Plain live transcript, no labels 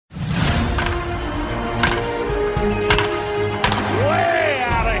Way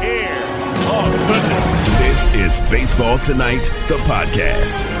out of here. Oh, goodness. This is Baseball Tonight, the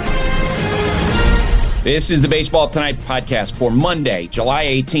podcast. This is the Baseball Tonight podcast for Monday, July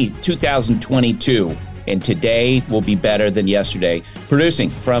 18th, 2022. And today will be better than yesterday.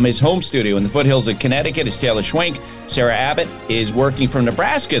 Producing from his home studio in the foothills of Connecticut is Taylor Schwenk. Sarah Abbott is working from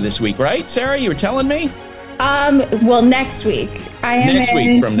Nebraska this week, right? Sarah, you were telling me? Well, next week. Next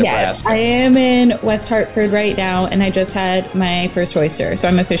week from Nebraska. Yes, I am in West Hartford right now, and I just had my first oyster, so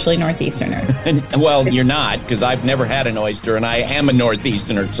I'm officially Northeasterner. Well, you're not, because I've never had an oyster, and I am a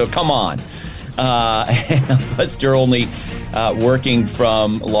Northeasterner, so come on. Plus, you're only working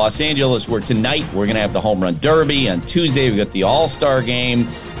from Los Angeles, where tonight we're going to have the Home Run Derby. On Tuesday, we got the All-Star Game.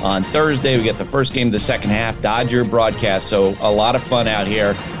 On Thursday, we got the first game of the second half, Dodger broadcast. So a lot of fun out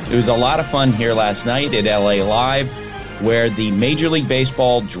here. There was a lot of fun here last night at LA Live, where the Major League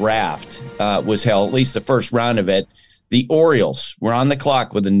Baseball draft was held, at least the first round of it. The Orioles were on the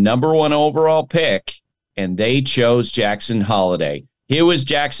clock with the number 1 overall pick, and they chose Jackson Holliday. Here was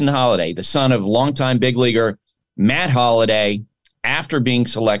Jackson Holliday, the son of longtime big leaguer Matt Holliday, after being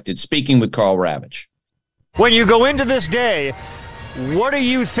selected, speaking with Carl Ravitch. When you go into this day, what are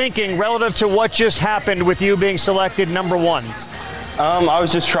you thinking relative to what just happened with you being selected number 1? I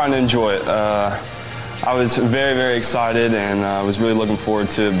was just trying to enjoy it. I was very, very excited and I was really looking forward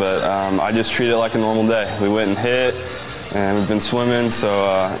to it, but I just treated it like a normal day. We went and hit, and we've been swimming,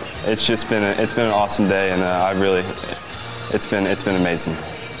 so it's been an awesome day, and it's been amazing.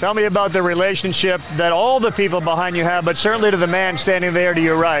 Tell me about the relationship that all the people behind you have, but certainly to the man standing there to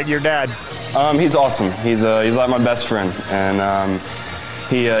your right, your dad. He's awesome. He's like my best friend, and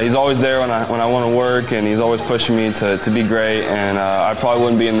he's always there when I want to work, and he's always pushing me to be great, and I probably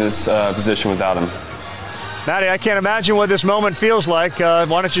wouldn't be in this position without him. Matty, I can't imagine what this moment feels like. Why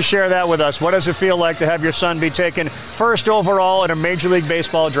don't you share that with us? What does it feel like to have your son be taken first overall in a Major League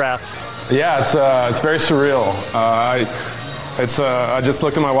Baseball draft? Yeah, it's very surreal. I just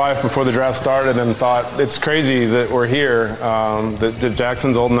looked at my wife before the draft started and thought it's crazy that we're here, that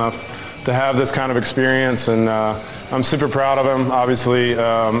Jackson's old enough to have this kind of experience, and I'm super proud of him, obviously,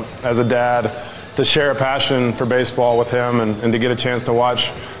 as a dad, to share a passion for baseball with him and to get a chance to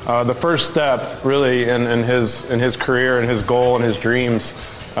watch the first step, really, in his career and his goal and his dreams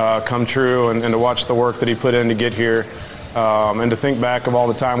come true, and to watch the work that he put in to get here, and to think back of all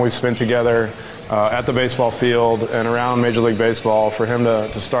the time we've spent together at the baseball field and around Major League Baseball, for him to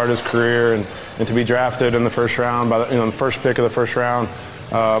start his career and to be drafted in the first round, by the first pick of the first round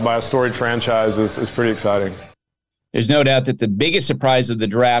by a storied franchise is pretty exciting. There's no doubt that the biggest surprise of the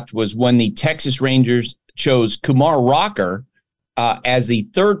draft was when the Texas Rangers chose Kumar Rocker as the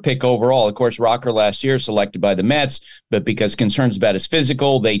 3rd pick overall. Of course, Rocker last year selected by the Mets, but because concerns about his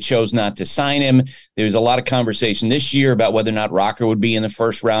physical, they chose not to sign him. There was a lot of conversation this year about whether or not Rocker would be in the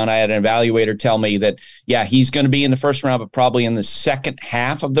first round. I had an evaluator tell me that, yeah, he's going to be in the first round, but probably in the second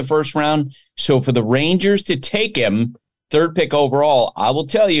half of the first round. So for the Rangers to take him 3rd pick overall, I will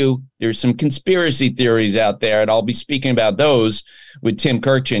tell you, there's some conspiracy theories out there, and I'll be speaking about those with Tim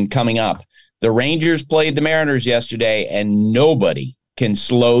Kurkjian coming up. The Rangers played the Mariners yesterday, and nobody can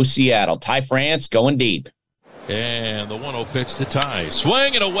slow Seattle. Ty France going deep. And the 1-0 pitch to Ty.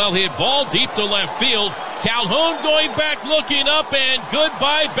 Swing and a well-hit ball deep to left field. Calhoun going back, looking up, and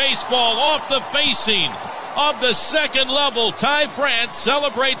goodbye baseball off the facing of the second level. Ty France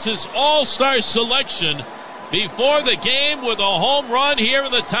celebrates his all-star selection before the game with a home run here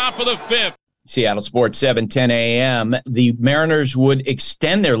in the top of the 5th. Seattle Sports 7:10 a.m. The Mariners would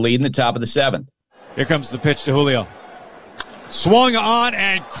extend their lead in the top of the 7th. Here comes the pitch to Julio. Swung on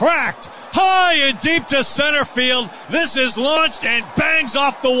and cracked high and deep to center field. This is launched and bangs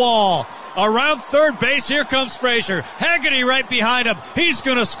off the wall. Around third base, here comes Frazier. Haggerty right behind him. He's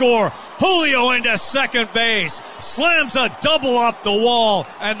going to score. Julio into second base. Slams a double off the wall,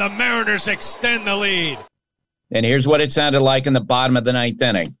 and the Mariners extend the lead. And here's what it sounded like in the bottom of the 9th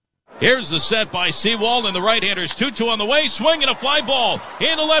inning. Here's the set by Sewald, and the right-handers 2-2 on the way. Swing and a fly ball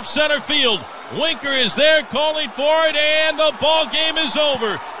into left center field. Winker is there calling for it, and the ball game is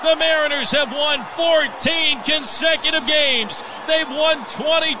over. The Mariners have won 14 consecutive games. They've won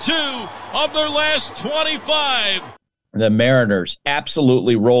 22 of their last 25. The Mariners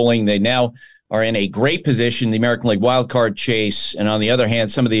absolutely rolling. They now are in a great position, the American League wildcard chase. And on the other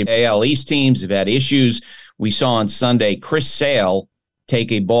hand, some of the AL East teams have had issues. We saw on Sunday Chris Sale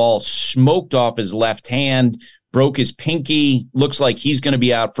take a ball smoked off his left hand, broke his pinky, looks like he's going to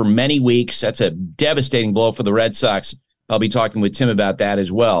be out for many weeks. That's a devastating blow for the Red Sox. I'll be talking with Tim about that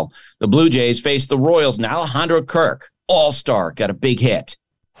as well. The Blue Jays face the Royals, and Alejandro Kirk, all-star, got a big hit.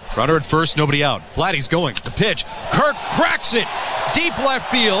 Runner at first, nobody out. Vladdy's going. The pitch. Kirk cracks it. Deep left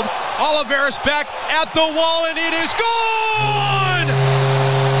field. Olivares back at the wall, and it is gone!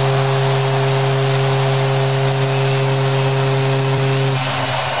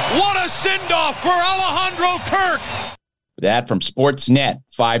 What a send-off for Alejandro Kirk! That from Sportsnet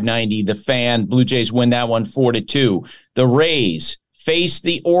 590, The Fan. Blue Jays win that one 4-2. The Rays face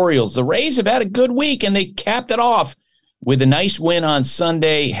the Orioles. The Rays have had a good week, and they capped it off with a nice win on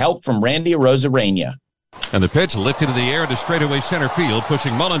Sunday. Help from Randy Arozarena. And the pitch lifted in the air to straightaway center field,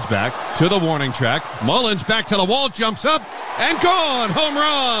 pushing Mullins back to the warning track. Mullins back to the wall, jumps up, and gone! Home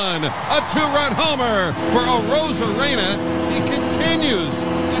run! A two-run homer for Arozarena. He continues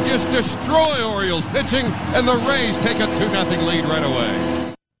to just destroy Orioles pitching, and the Rays take a 2-0 lead right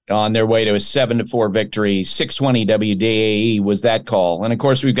away. On their way to a 7-4 victory. 620 WDAE was that call. And, of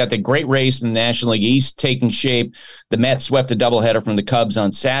course, we've got the great race in the National League East taking shape. The Mets swept a doubleheader from the Cubs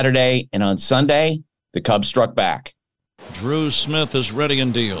on Saturday, and on Sunday, the Cubs struck back. Drew Smith is ready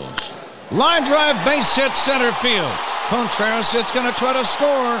and deals. Line drive, base hit, center field. Contreras is going to try to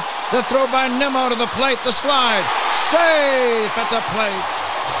score. The throw by Nimmo to the plate, the slide. Safe at the plate.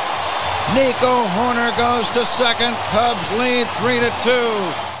 Nico Horner goes to second. Cubs lead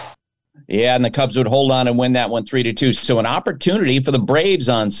 3-2. Yeah, and the Cubs would hold on and win that one 3-2. So an opportunity for the Braves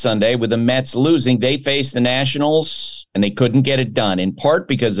on Sunday with the Mets losing. They faced the Nationals, and they couldn't get it done, in part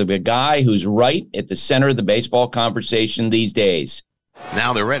because of a guy who's right at the center of the baseball conversation these days.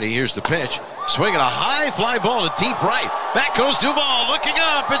 Now they're ready. Here's the pitch. Swinging a high fly ball to deep right. Back goes Duvall. Looking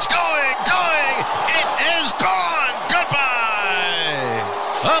up. It's going. It is gone. Goodbye.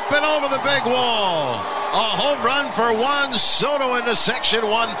 Up and over the big wall. A home run for Juan Soto into section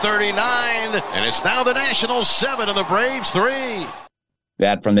 139. And it's now the Nationals 7 and the Braves 3.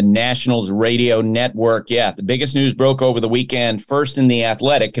 That from the Nationals Radio Network. Yeah, the biggest news broke over the weekend. First in The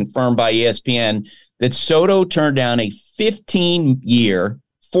Athletic, confirmed by ESPN, that Soto turned down a 15-year,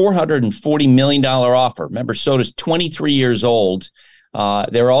 $440 million offer. Remember, Soto's 23 years old.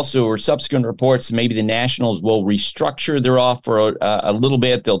 There also were subsequent reports that maybe the Nationals will restructure their offer a little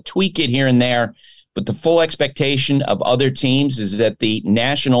bit. They'll tweak it here and there. But the full expectation of other teams is that the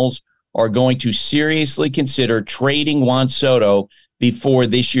Nationals are going to seriously consider trading Juan Soto before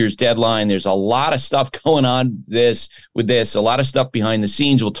this year's deadline. There's a lot of stuff going on with this, a lot of stuff behind the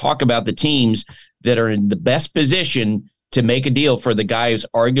scenes. We'll talk about the teams that are in the best position to make a deal for the guy who's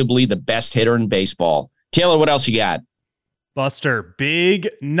arguably the best hitter in baseball. Taylor, what else you got? Buster, big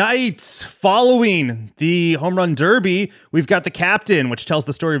night following the Home Run Derby. We've got The Captain, which tells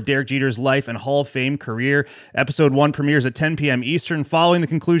the story of Derek Jeter's life and Hall of Fame career. Episode 1 premieres at 10 p.m. Eastern following the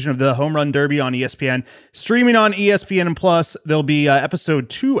conclusion of the Home Run Derby on ESPN. Streaming on ESPN Plus, there'll be episode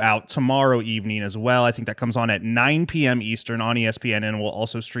 2 out tomorrow evening as well. I think that comes on at 9 p.m. Eastern on ESPN and will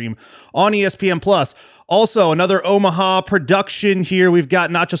also stream on ESPN Plus. Also, another Omaha production here. We've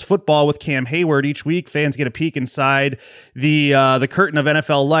got not just football with Cam Hayward. Each week, fans get a peek inside the curtain of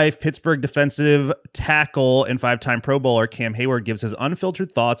NFL life. Pittsburgh defensive tackle and 5-time Pro Bowler Cam Hayward gives his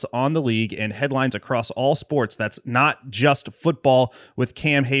unfiltered thoughts on the league and headlines across all sports. That's not just football with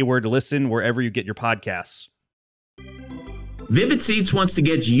Cam Hayward. Listen wherever you get your podcasts. Vivid Seats wants to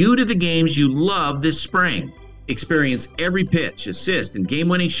get you to the games you love this spring. Experience every pitch, assist, and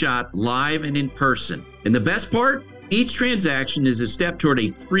game-winning shot live and in person. And the best part? Each transaction is a step toward a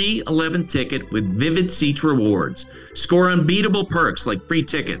free 11 ticket with Vivid Seats rewards. Score unbeatable perks like free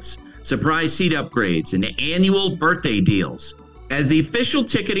tickets, surprise seat upgrades, and annual birthday deals. As the official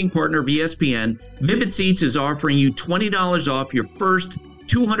ticketing partner of ESPN, Vivid Seats is offering you $20 off your first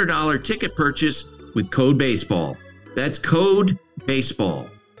 $200 ticket purchase with code BASEBALL. That's code BASEBALL.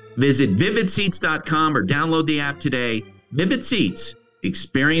 Visit vividseats.com or download the app today. Vivid Seats.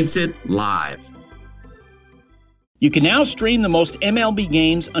 Experience it live. You can now stream the most MLB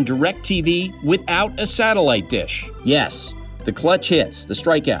games on DirecTV without a satellite dish. Yes, the clutch hits, the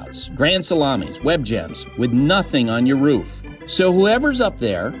strikeouts, grand salamis, web gems, with nothing on your roof. So whoever's up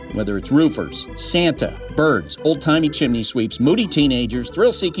there, whether it's roofers, Santa, birds, old-timey chimney sweeps, moody teenagers,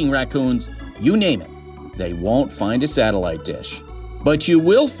 thrill-seeking raccoons, you name it, they won't find a satellite dish. But you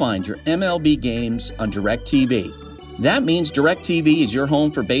will find your MLB games on DirecTV. That means DirecTV is your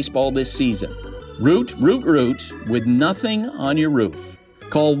home for baseball this season. Root with nothing on your roof.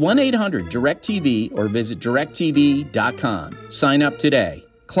 Call 1-800-DirecTV or visit directtv.com. Sign up today.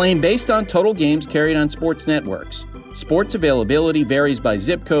 Claim based on total games carried on sports networks. Sports availability varies by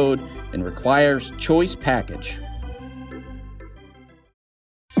zip code and requires choice package.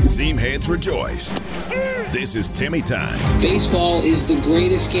 Seam heads rejoice. This is Timmy Time. Baseball is the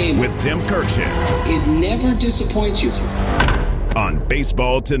greatest game. With Tim Kirkshin. It never disappoints you. on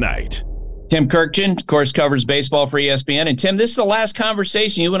Baseball Tonight. Tim Kurkjian, of course, covers baseball for ESPN. And Tim, this is the last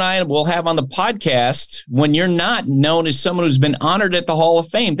conversation you and I will have on the podcast when you're not known as someone who's been honored at the Hall of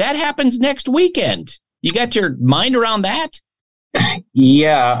Fame. That happens next weekend. You got your mind around that?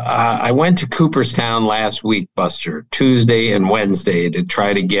 Yeah, I went to Cooperstown last week, Buster, Tuesday and Wednesday, to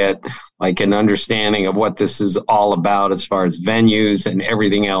try to get like an understanding of what this is all about as far as venues and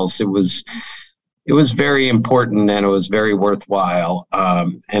everything else. It was very important and it was very worthwhile.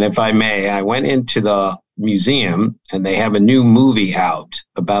 And if I may, I went into the museum and they have a new movie out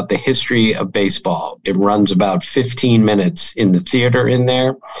about the history of baseball. It runs about 15 minutes in the theater in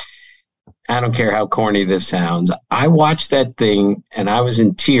there. I don't care how corny this sounds. I watched that thing and I was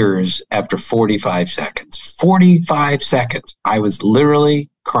in tears after 45 seconds. 45 seconds. I was literally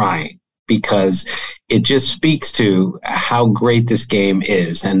crying because it just speaks to how great this game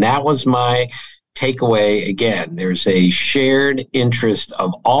is. And that was my takeaway. Again, there's a shared interest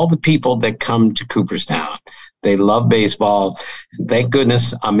of all the people that come to Cooperstown. They love baseball. Thank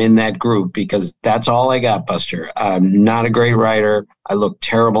goodness I'm in that group because that's all I got, Buster. I'm not a great writer. I look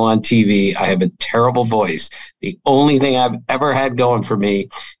terrible on TV. I have a terrible voice. The only thing I've ever had going for me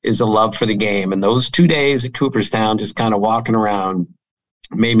is a love for the game. And those 2 days at Cooperstown, just kind of walking around,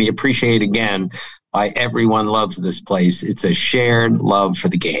 made me appreciate again why everyone loves this place. It's a shared love for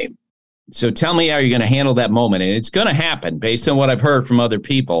the game. So tell me how you're going to handle that moment. And it's going to happen based on what I've heard from other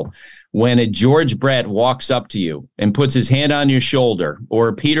people. When a George Brett walks up to you and puts his hand on your shoulder,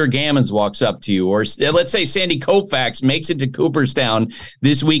 or Peter Gammons walks up to you, or let's say Sandy Koufax makes it to Cooperstown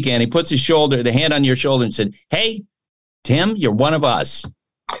this weekend. He puts the hand on your shoulder and said, "Hey, Tim, you're one of us."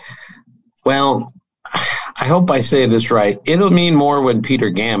 Well, I hope I say this right. It'll mean more when Peter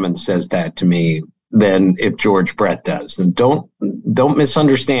Gammons says that to me than if George Brett does. And don't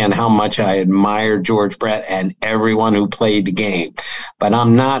misunderstand how much I admire George Brett and everyone who played the game. But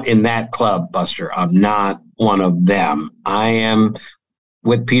I'm not in that club, Buster. I'm not one of them. I am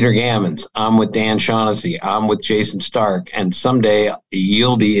with Peter Gammons. I'm with Dan Shaughnessy. I'm with Jason Stark. And someday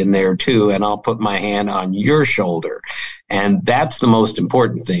you'll be in there too, and I'll put my hand on your shoulder. And that's the most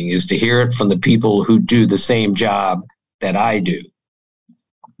important thing, is to hear it from the people who do the same job that I do.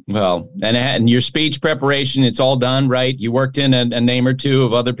 Well, and your speech preparation, it's all done, right? You worked in a name or two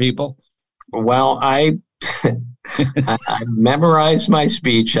of other people? Well, I memorized my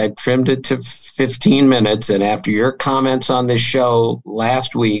speech. I trimmed it to 15 minutes. And after your comments on this show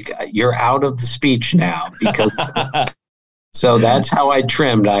last week, you're out of the speech now. Because so that's how I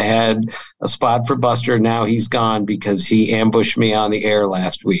trimmed. I had a spot for Buster. Now he's gone because he ambushed me on the air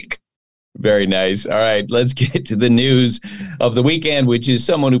last week. Very nice. All right, let's get to the news of the weekend, which is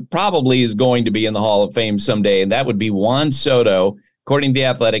someone who probably is going to be in the Hall of Fame someday, and that would be Juan Soto. According to The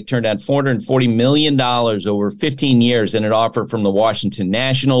Athletic, turned down $440 million over 15 years in an offer from the Washington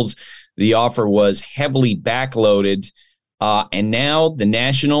Nationals. The offer was heavily backloaded, and now the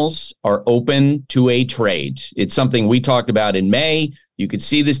Nationals are open to a trade. It's something we talked about in May. You could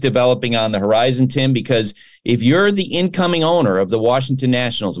see this developing on the horizon, Tim, because if you're the incoming owner of the Washington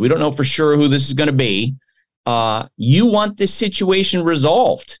Nationals, we don't know for sure who this is going to be. You want this situation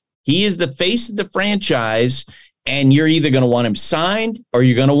resolved. He is the face of the franchise, and you're either going to want him signed or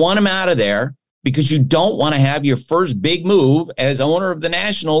you're going to want him out of there because you don't want to have your first big move as owner of the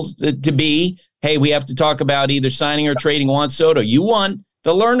Nationals to be, hey, we have to talk about either signing or trading Juan Soto. You want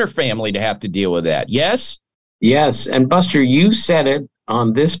the Lerner family to have to deal with that. Yes? Yes. And Buster, you said it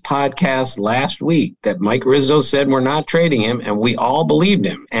on this podcast last week that Mike Rizzo said we're not trading him, and we all believed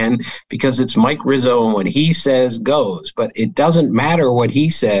him. And because it's Mike Rizzo and what he says goes, but it doesn't matter what he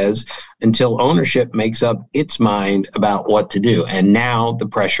says until ownership makes up its mind about what to do. And now the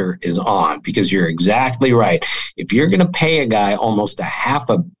pressure is on, because you're exactly right. If you're going to pay a guy almost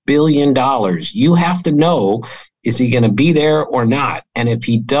 $500 million, you have to know, is he going to be there or not? And if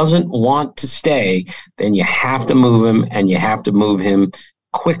he doesn't want to stay, then you have to move him, and you have to move him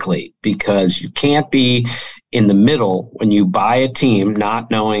quickly, because you can't be in the middle when you buy a team not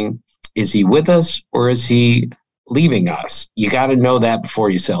knowing, is he with us or is he leaving us? You got to know that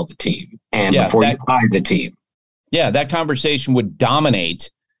before you sell the team and before you buy the team. Yeah, that conversation would dominate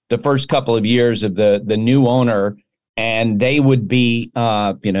the first couple of years of the new owner. And they would be,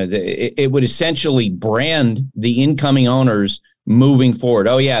 it would essentially brand the incoming owners moving forward.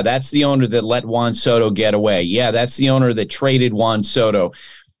 Oh, yeah, that's the owner that let Juan Soto get away. Yeah, that's the owner that traded Juan Soto.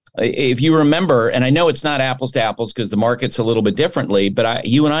 If you remember, and I know it's not apples to apples because the market's a little bit differently, but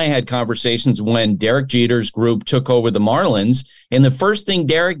you and I had conversations when Derek Jeter's group took over the Marlins. And the first thing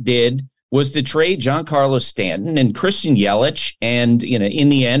Derek did was to trade Giancarlo Stanton and Christian Yelich and, in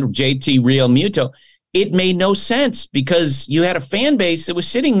the end, JT Realmuto. it made no sense because you had a fan base that was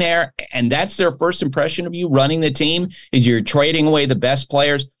sitting there, and that's their first impression of you running the team is you're trading away the best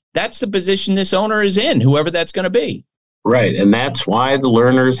players. That's the position this owner is in, whoever that's going to be. Right. And that's why the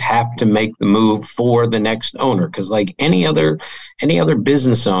Lerners have to make the move for the next owner. Because like any other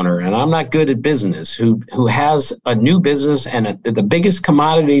business owner, and I'm not good at business, who has a new business and the biggest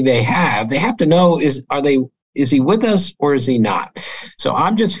commodity they have to know is he with us or is he not? So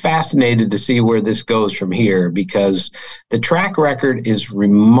I'm just fascinated to see where this goes from here because the track record is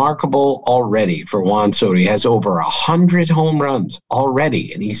remarkable already for Juan Soto. He has over 100 home runs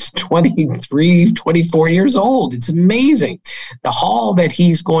already, and he's 23, 24 years old. It's amazing. The haul that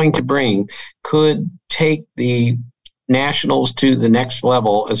he's going to bring could take the Nationals to the next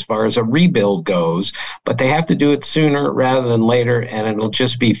level as far as a rebuild goes, but they have to do it sooner rather than later, and it'll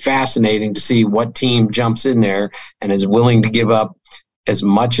just be fascinating to see what team jumps in there and is willing to give up as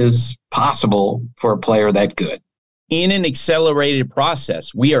much as possible for a player that good. In an accelerated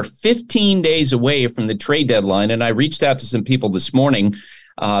process, we are 15 days away from the trade deadline, and I reached out to some people this morning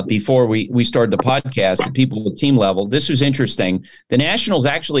before we started the podcast, the people at team level. This was interesting. The Nationals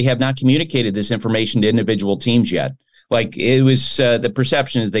actually have not communicated this information to individual teams yet. Like it was the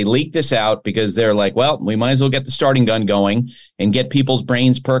perception is they leaked this out because they're like, well, we might as well get the starting gun going and get people's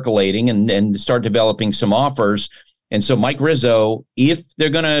brains percolating and start developing some offers. And so Mike Rizzo, if they're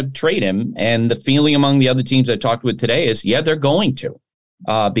going to trade him, and the feeling among the other teams I talked with today is, yeah, they're going to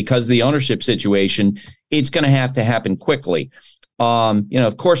because of the ownership situation, it's going to have to happen quickly.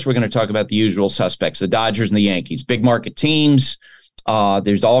 Of course, we're going to talk about the usual suspects, the Dodgers and the Yankees, big market teams.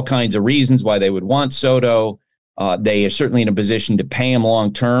 There's all kinds of reasons why they would want Soto. They are certainly in a position to pay him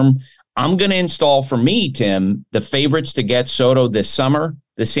long term. I'm going to install for me, Tim, the favorites to get Soto this summer,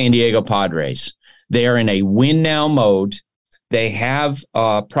 the San Diego Padres. They are in a win now mode. They have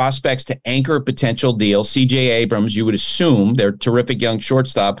prospects to anchor a potential deal. C.J. Abrams, you would assume, their terrific young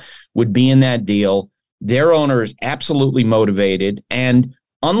shortstop, would be in that deal. Their owner is absolutely motivated. And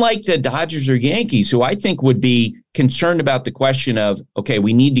unlike the Dodgers or Yankees, who I think would be concerned about the question of, okay,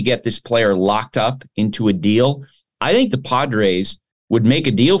 we need to get this player locked up into a deal, I think the Padres would make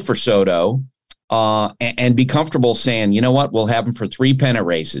a deal for Soto and be comfortable saying, you know what, we'll have him for 3 pennant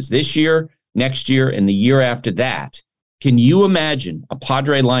races this year, next year, and the year after that. Can you imagine a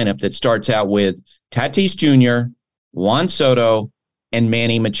Padre lineup that starts out with Tatis Jr., Juan Soto, and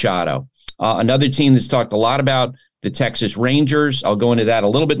Manny Machado? Another team that's talked a lot about, the Texas Rangers. I'll go into that a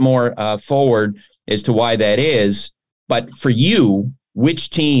little bit more forward as to why that is. But for you, which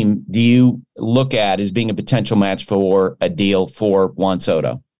team do you look at as being a potential match for a deal for Juan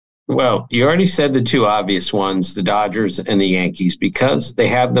Soto? Well, you already said the two obvious ones, the Dodgers and the Yankees, because they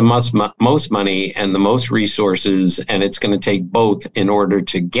have the most money and the most resources, and it's going to take both in order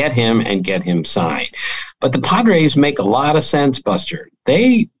to get him and get him signed. But the Padres make a lot of sense, Buster.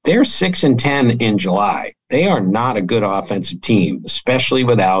 They're 6-10 in July. They are not a good offensive team, especially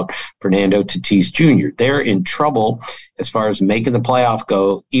without Fernando Tatis Jr. They're in trouble as far as making the playoff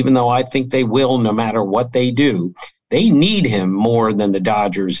go, even though I think they will no matter what they do. They need him more than the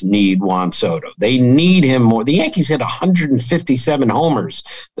Dodgers need Juan Soto. They need him more. The Yankees hit 157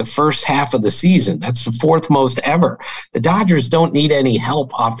 homers the first half of the season. That's the 4th most ever. The Dodgers don't need any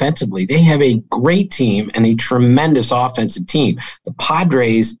help offensively. They have a great team and a tremendous offensive team. The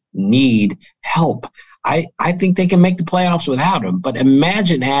Padres need help. I think they can make the playoffs without him, but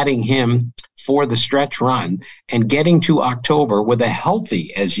imagine adding him for the stretch run and getting to October with a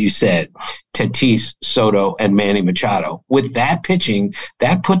healthy, as you said, Tatis, Soto, and Manny Machado. With that pitching,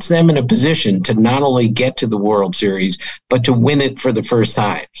 that puts them in a position to not only get to the World Series, but to win it for the first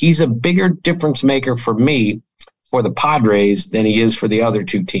time. He's a bigger difference maker for me for the Padres than he is for the other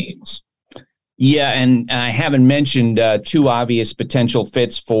two teams. Yeah, and I haven't mentioned two obvious potential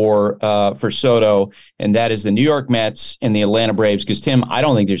fits for Soto, and that is the New York Mets and the Atlanta Braves. Because, Tim, I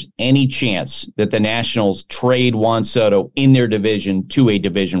don't think there's any chance that the Nationals trade Juan Soto in their division to a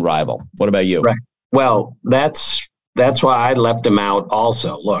division rival. What about you? Right. Well, that's why I left him out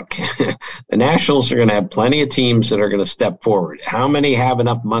also. Look, the Nationals are going to have plenty of teams that are going to step forward. How many have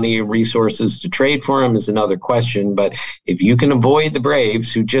enough money and resources to trade for him is another question. But if you can avoid the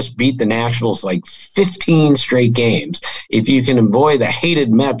Braves, who just beat the Nationals like 15 straight games, if you can avoid the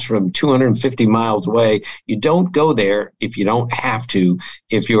hated Mets from 250 miles away, you don't go there if you don't have to,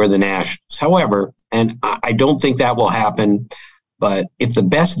 if you're the Nationals. However, and I don't think that will happen, but if the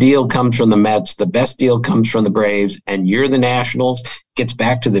best deal comes from the Mets, the best deal comes from the Braves, and you're the Nationals, gets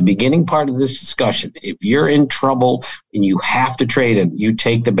back to the beginning part of this discussion. If you're in trouble and you have to trade him, you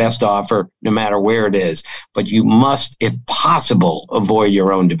take the best offer no matter where it is. But you must, if possible, avoid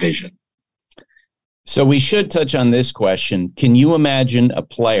your own division. So we should touch on this question. Can you imagine a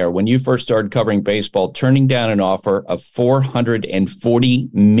player, when you first started covering baseball, turning down an offer of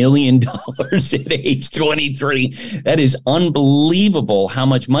 $440 million at age 23? That is unbelievable how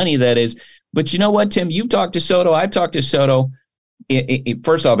much money that is. But you know what, Tim? You've talked to Soto. I've talked to Soto.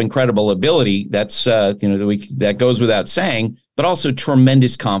 First off, incredible ability. That's that goes without saying, but also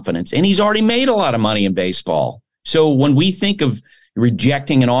tremendous confidence. And he's already made a lot of money in baseball. So when we think of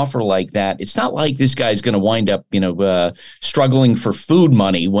rejecting an offer like that, it's not like this guy's going to wind up, struggling for food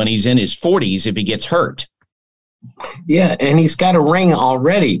money when he's in his 40s if he gets hurt. Yeah, and he's got a ring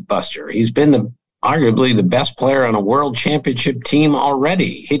already, Buster. He's been arguably the best player on a world championship team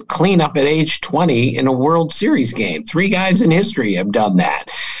already. Hit cleanup at age 20 in a World Series game. 3 guys in history have done that.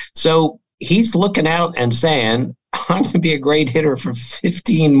 So he's looking out and saying, I'm going to be a great hitter for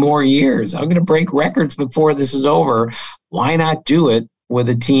 15 more years. I'm going to break records before this is over. Why not do it with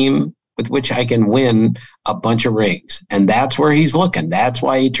a team with which I can win a bunch of rings? And that's where he's looking. That's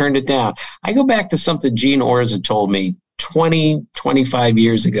why he turned it down. I go back to something Gene Orza told me 25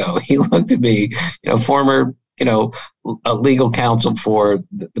 years ago. He looked at me, former, a legal counsel for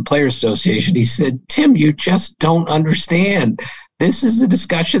the Players Association. He said, Tim, you just don't understand. This is a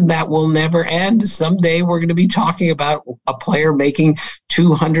discussion that will never end. Someday we're going to be talking about a player making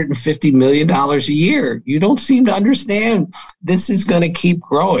 $250 million a year. You don't seem to understand. This is going to keep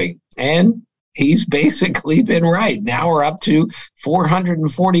growing. And he's basically been right. Now we're up to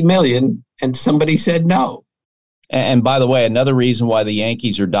 $440 million, and somebody said no. And by the way, another reason why the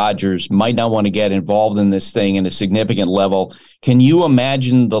Yankees or Dodgers might not want to get involved in this thing in a significant level. Can you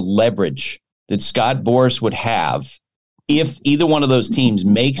imagine the leverage that Scott Boras would have if either one of those teams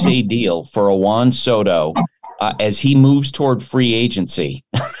makes a deal for a Juan Soto as he moves toward free agency?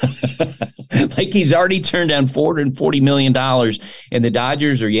 Like he's already turned down $440 million, and the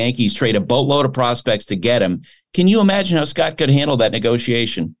Dodgers or Yankees trade a boatload of prospects to get him. Can you imagine how Scott could handle that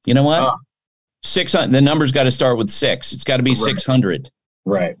negotiation? You know what? 600. The number's got to start with 6. It's got to be 600.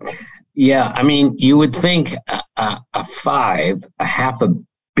 Right. Yeah. I mean, you would think $500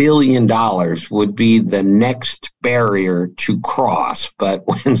 million would be the next barrier to cross. But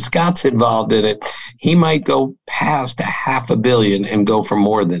when Scott's involved in it, he might go past $500 million and go for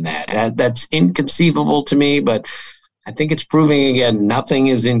more than that. That's inconceivable to me, but I think it's proving again, nothing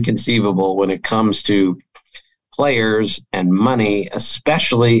is inconceivable when it comes to players and money,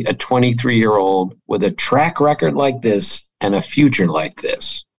 especially a 23-year-old with a track record like this and a future like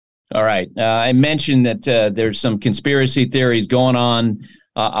this. All right. I mentioned that there's some conspiracy theories going on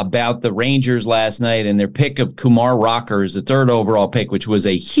about the Rangers last night and their pick of Kumar Rocker as the 3rd overall pick, which was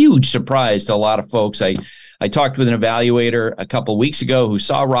a huge surprise to a lot of folks. I talked with an evaluator a couple of weeks ago who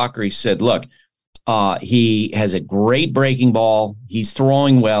saw Rocker. He said, look, he has a great breaking ball. He's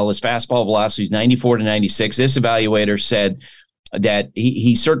throwing well. His fastball velocity is 94 to 96. This evaluator said that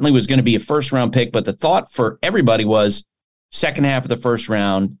he certainly was going to be a first-round pick, but the thought for everybody was second half of the first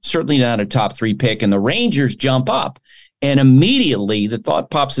round, certainly not a top 3 pick, and the Rangers jump up. And immediately the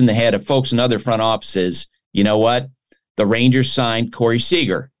thought pops in the head of folks in other front offices, you know what? The Rangers signed Corey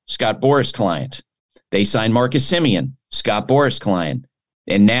Seager, Scott Boras' client. They signed Marcus Semien, Scott Boras' client.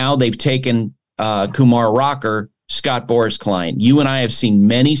 And now they've taken Kumar Rocker, Scott Boras' client. You and I have seen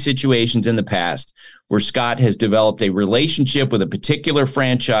many situations in the past where Scott has developed a relationship with a particular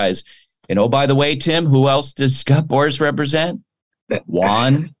franchise. And oh, by the way, Tim, who else does Scott Boras represent?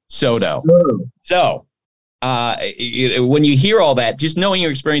 Juan Soto. So when you hear all that, just knowing your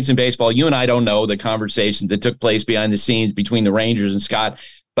experience in baseball, you and I don't know the conversations that took place behind the scenes between the Rangers and Scott.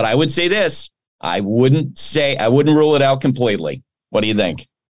 But I would say this, I wouldn't rule it out completely. What do you think?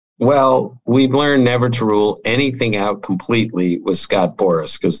 Well, we've learned never to rule anything out completely with Scott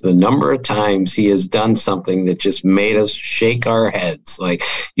Boras, because the number of times he has done something that just made us shake our heads. Like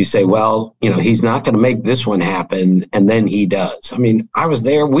you say, well, he's not going to make this one happen, and then he does. I mean,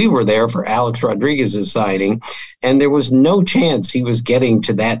 we were there for Alex Rodriguez's signing, and there was no chance he was getting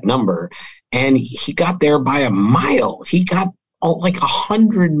to that number. And he got there by a mile. He got like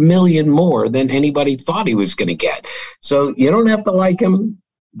 100 million more than anybody thought he was going to get. So you don't have to like him,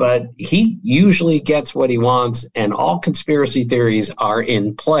 but he usually gets what he wants, and all conspiracy theories are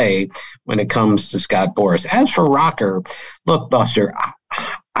in play when it comes to Scott Boras. As for Rocker, look, Buster,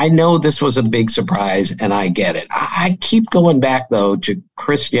 I know this was a big surprise, and I get it. I keep going back, though, to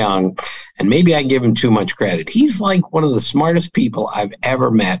Chris Young, and maybe I give him too much credit. He's like one of the smartest people I've ever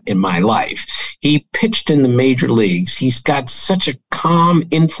met in my life. He pitched in the major leagues. He's got such a calm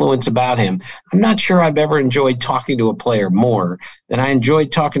influence about him. I'm not sure I've ever enjoyed talking to a player more than I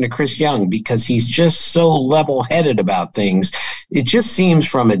enjoyed talking to Chris Young, because he's just so level-headed about things. It just seems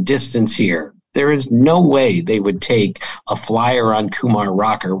from a distance here There is no way they would take a flyer on Kumar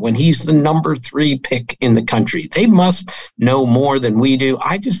Rocker when he's the number 3 pick in the country. They must know more than we do.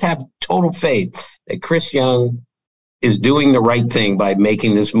 I just have total faith that Chris Young is doing the right thing by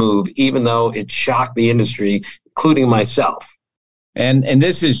making this move, even though it shocked the industry, including myself. And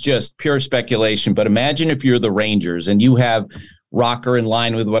this is just pure speculation, but imagine if you're the Rangers and you have Rocker in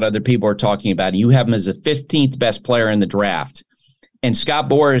line with what other people are talking about. You have him as the 15th best player in the draft. And Scott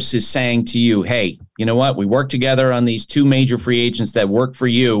Boras is saying to you, hey, you know what? We worked together on these 2 major free agents that work for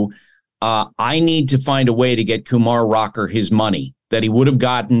you. I need to find a way to get Kumar Rocker his money that he would have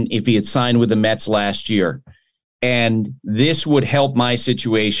gotten if he had signed with the Mets last year. And this would help my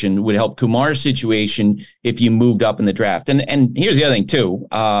situation, would help Kumar's situation if you moved up in the draft. And here's the other thing, too.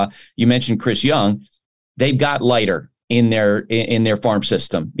 You mentioned Chris Young. They've got Leiter in their farm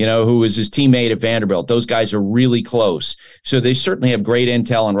system, who was his teammate at Vanderbilt. Those guys are really close. So they certainly have great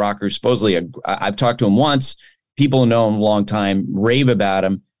intel on Rocker. Supposedly, I've talked to him once. People who know him a long time rave about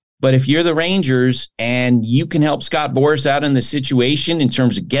him. But if you're the Rangers and you can help Scott Boras out in the situation in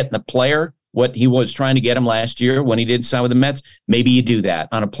terms of getting the player, what he was trying to get him last year when he did sign with the Mets, maybe you do that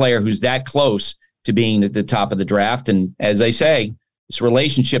on a player who's that close to being at the top of the draft. And as I say, this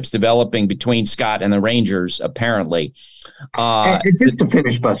relationship's developing between Scott and the Rangers, apparently. Just to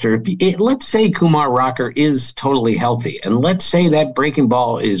finish, Buster, let's say Kumar Rocker is totally healthy, and let's say that breaking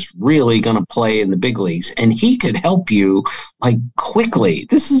ball is really going to play in the big leagues, and he could help you quickly.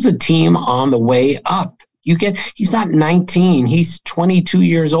 This is a team on the way up. He's not 19. He's 22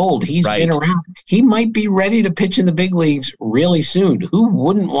 years old. He's been around. He might be ready to pitch in the big leagues really soon. Who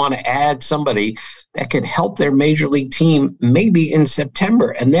wouldn't want to add somebody that could help their major league team maybe in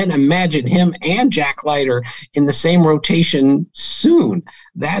September? And then imagine him and Jack Leiter in the same rotation soon.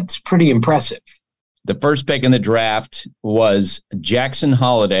 That's pretty impressive. The first pick in the draft was Jackson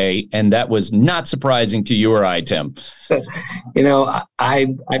Holliday, and that was not surprising to you or I, Tim.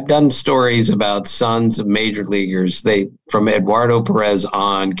 I've done stories about sons of major leaguers. From Eduardo Perez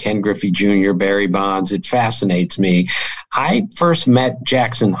on, Ken Griffey Jr., Barry Bonds. It fascinates me. I first met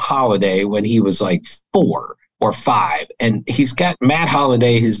Jackson Holliday when he was 4 or 5, and he's got Matt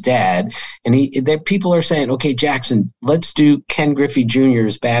Holliday, his dad, and people are saying, okay, Jackson, let's do Ken Griffey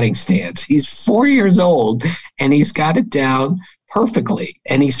Jr.'s batting stance. He's 4 years old, and he's got it down perfectly,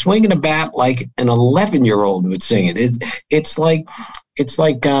 and he's swinging a bat like an 11-year-old would swing it. It's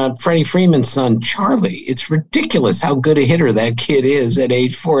like Freddie Freeman's son, Charlie. It's ridiculous how good a hitter that kid is at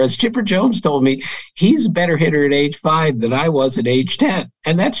age 4. As Chipper Jones told me, he's a better hitter at age 5 than I was at age 10.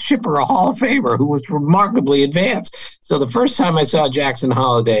 And that's Chipper, a Hall of Famer who was remarkably advanced. So the first time I saw Jackson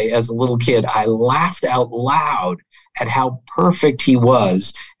Holliday as a little kid, I laughed out loud at how perfect he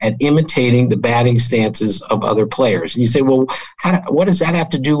was at imitating the batting stances of other players. And you say, well, what does that have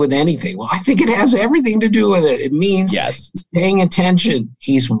to do with anything? Well, I think it has everything to do with it. It means he's paying attention,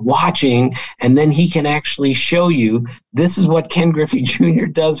 he's watching, and then he can actually show you this is what Ken Griffey Jr.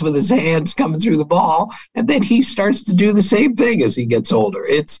 does with his hands coming through the ball, and then he starts to do the same thing as he gets older.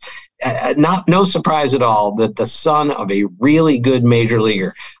 It's no surprise at all that the son of a really good major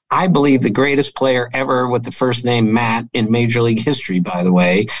leaguer, I believe the greatest player ever with the first name Matt in Major League history, by the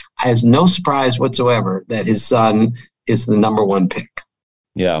way, has no surprise whatsoever that his son is the number 1 pick.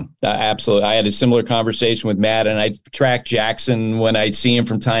 Yeah, absolutely. I had a similar conversation with Matt, and I track Jackson when I see him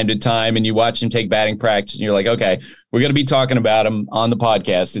from time to time, and you watch him take batting practice, and you're like, okay, we're going to be talking about him on the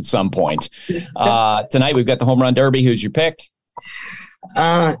podcast at some point. Tonight, we've got the Home Run Derby. Who's your pick?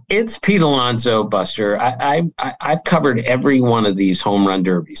 It's Pete Alonso, Buster. I've covered every one of these home run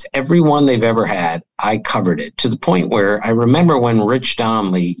derbies. Every one they've ever had, I covered it to the point where I remember when Rich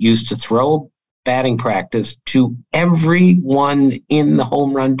Donnelly used to throw batting practice to everyone in the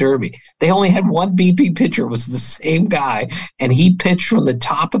home run derby. They only had one BP pitcher. It was the same guy, and he pitched from the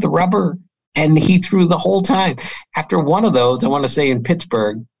top of the rubber, and he threw the whole time. After one of those, I want to say in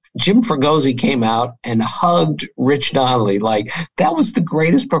Pittsburgh, Jim Fregosi came out and hugged Rich Donnelly. That was the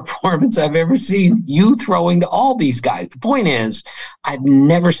greatest performance I've ever seen, you throwing to all these guys. The point is, I've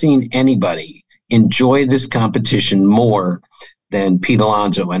never seen anybody enjoy this competition more than Pete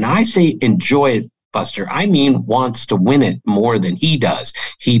Alonso. And I say enjoy it, Buster. I mean, wants to win it more than he does.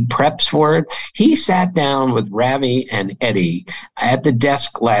 He preps for it. He sat down with Ravi and Eddie at the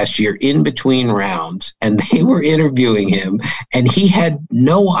desk last year in between rounds, and they were interviewing him, and he had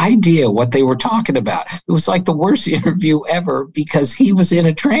no idea what they were talking about. It was like the worst interview ever because he was in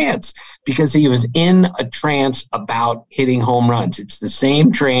a trance, about hitting home runs. It's the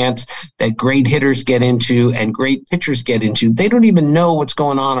same trance that great hitters get into and great pitchers get into. They don't even know what's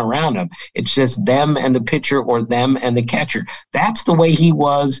going on around them. It's just them and the pitcher or them and the catcher. That's the way he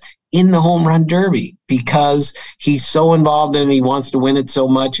was in the home run derby because he's so involved in it. He wants to win it so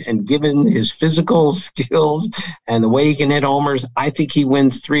much. And given his physical skills and the way he can hit homers, I think he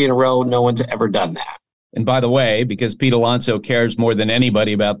wins 3 in a row. No one's ever done that. And by the way, because Pete Alonso cares more than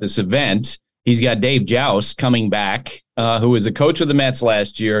anybody about this event, he's got Dave Joust coming back, who was a coach of the Mets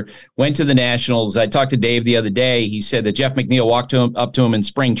last year, went to the Nationals. I talked to Dave the other day. He said that Jeff McNeil walked up to him in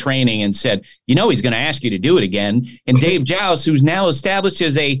spring training and said, he's going to ask you to do it again. And Dave Joust, who's now established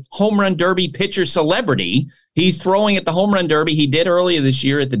as a home run derby pitcher celebrity, he's throwing at the home run derby. He did earlier this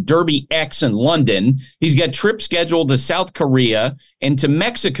year at the Derby X in London. He's got trips scheduled to South Korea and to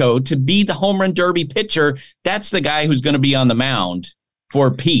Mexico to be the home run derby pitcher. That's the guy who's going to be on the mound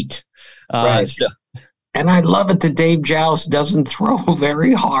for Pete. Right. And I love it that Dave Joust doesn't throw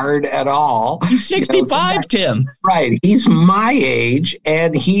very hard at all. He's 65, Tim. Right. He's my age,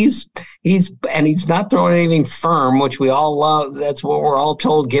 and he's not throwing anything firm, which we all love. That's what we're all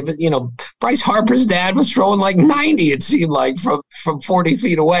told. Bryce Harper's dad was throwing like 90, it seemed like, from 40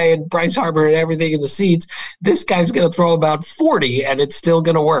 feet away, and Bryce Harper had everything in the seats. This guy's going to throw about 40, and it's still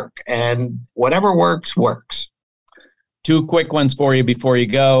going to work. And whatever works, works. 2 quick ones for you before you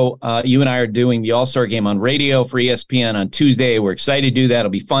go. You and I are doing the All-Star Game on radio for ESPN on Tuesday. We're excited to do that. It'll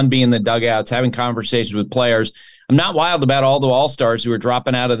be fun being in the dugouts, having conversations with players. I'm not wild about all the All-Stars who are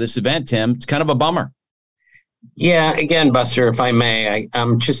dropping out of this event, Tim. It's kind of a bummer. Yeah, again, Buster, if I may,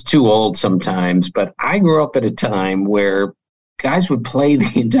 I'm just too old sometimes, but I grew up at a time where guys would play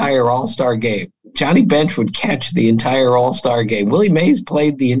the entire All-Star game. Johnny Bench would catch the entire All-Star game. Willie Mays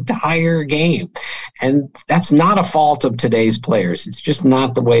played the entire game. And that's not a fault of today's players. It's just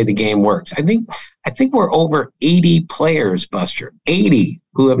not the way the game works. I think we're over 80 players, Buster, 80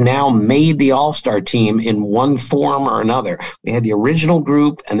 who have now made the All-Star team in one form or another. We had the original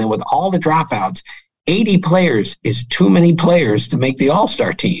group, and then with all the dropouts, 80 players is too many players to make the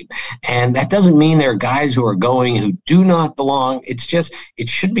All-Star team. And that doesn't mean there are guys who are going who do not belong. It's just, it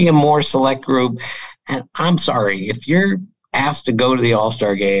should be a more select group. And I'm sorry, if you're asked to go to the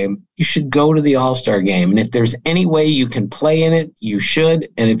All-Star game, you should go to the All-Star game. And if there's any way you can play in it, you should.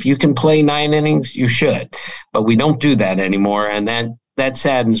 And if you can play 9 innings, you should. But we don't do that anymore. And that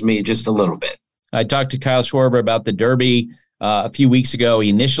saddens me just a little bit. I talked to Kyle Schwarber about the Derby a few weeks ago. He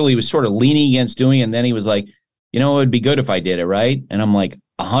initially was sort of leaning against doing it, and then he was like, it would be good if I did it, right? And I'm like,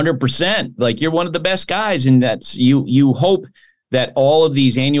 100%. Like, you're one of the best guys, and that's you hope that all of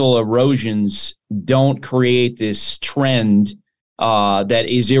these annual erosions don't create this trend that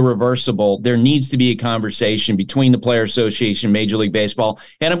is irreversible. There needs to be a conversation between the Player Association, Major League Baseball,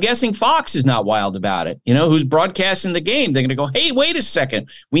 and I'm guessing Fox is not wild about it. Who's broadcasting the game? They're going to go, hey, wait a second.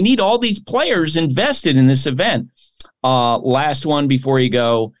 We need all these players invested in this event. Last one before you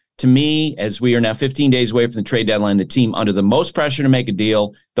go. To me, as we are now 15 days away from the trade deadline, the team under the most pressure to make a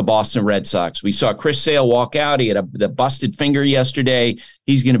deal, the Boston Red Sox. We saw Chris Sale walk out. He had the busted finger yesterday.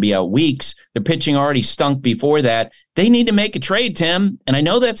 He's going to be out weeks. The pitching already stunk before that. They need to make a trade, Tim. And I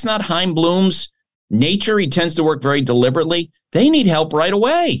know that's not Chaim Bloom's nature. He tends to work very deliberately. They need help right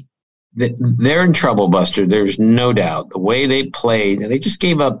away. They're in trouble, Buster. There's no doubt. The way they played, they just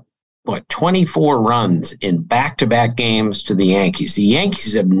gave up 24 runs in back-to-back games to the Yankees. The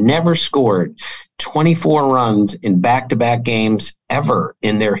Yankees have never scored 24 runs in back-to-back games ever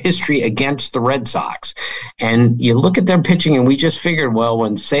in their history against the Red Sox. And you look at their pitching, and we just figured, well,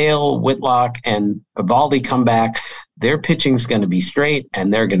 when Sale, Whitlock, and Eovaldi come back, their pitching's going to be straight,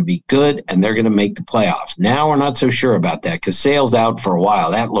 and they're going to be good, and they're going to make the playoffs. Now we're not so sure about that because Sale's out for a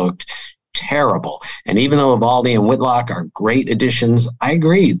while. That looked terrible. And even though Eovaldi and Whitlock are great additions, I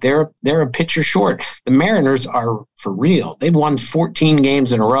agree. They're a pitcher short. The Mariners are for real. They've won 14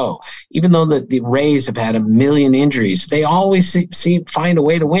 games in a row. Even though the Rays have had a million injuries, they always find a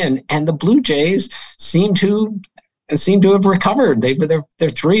way to win. And the Blue Jays seem to have recovered. They're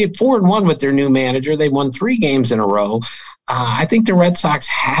 4-1 with their new manager. They won 3 games in a row. I think the Red Sox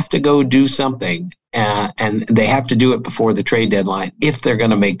have to go do something, and they have to do it before the trade deadline if they're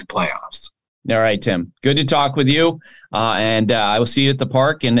going to make the playoffs. All right, Tim. Good to talk with you, and I will see you at the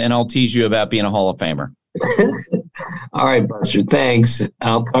park, and I'll tease you about being a Hall of Famer. All right, Buster. Thanks.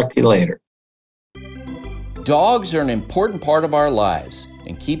 I'll talk to you later. Dogs are an important part of our lives,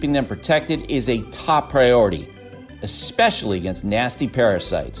 and keeping them protected is a top priority, especially against nasty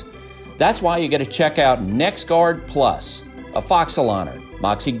parasites. That's why you got to check out NexGard Plus, Afoxolaner,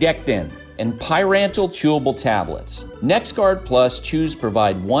 Moxidectin, and Pyrantel chewable tablets. NexGard Plus chews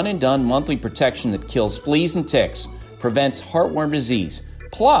provide one-and-done monthly protection that kills fleas and ticks, prevents heartworm disease,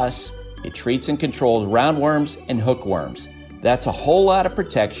 plus it treats and controls roundworms and hookworms. That's a whole lot of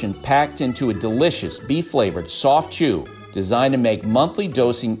protection packed into a delicious beef-flavored soft chew designed to make monthly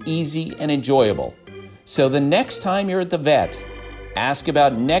dosing easy and enjoyable. So the next time you're at the vet, ask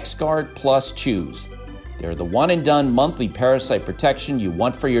about NexGard Plus Chews. They're the one-and-done monthly parasite protection you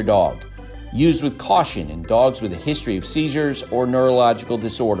want for your dog. Used with caution in dogs with a history of seizures or neurological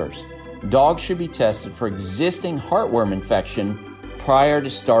disorders. Dogs should be tested for existing heartworm infection prior to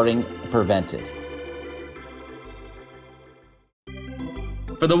starting preventive.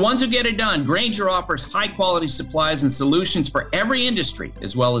 For the ones who get it done, Grainger offers high-quality supplies and solutions for every industry,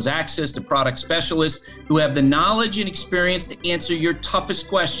 as well as access to product specialists who have the knowledge and experience to answer your toughest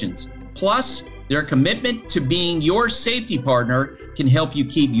questions. Plus, their commitment to being your safety partner can help you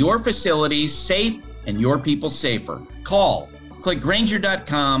keep your facilities safe and your people safer. Call, click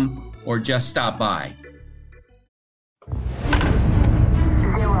Grainger.com, or just stop by.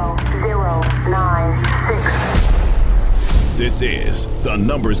 0096. This is The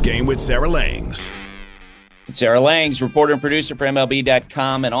Numbers Game with Sarah Langs. Sarah Langs, reporter and producer for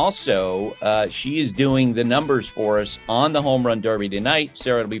MLB.com, and also she is doing the numbers for us on the Home Run Derby tonight.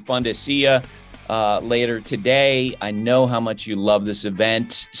 Sarah, it'll be fun to see you later today. I know how much you love this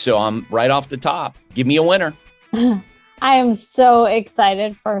event, so I'm right off the top. Give me a winner. I am so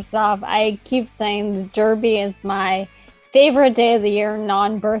excited. First off, I keep saying the Derby is my favorite day of the year,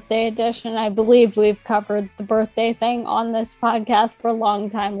 non-birthday edition. I believe we've covered the birthday thing on this podcast for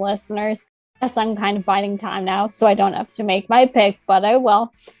long-time listeners. Yes, I'm kind of biding time now, so I don't have to make my pick, but I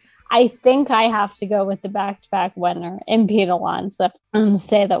will. I think I have to go with the back-to-back winner in Pete Alonso and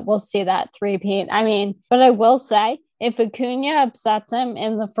say that we'll see that three-peat. But I will say, if Acuna upsets him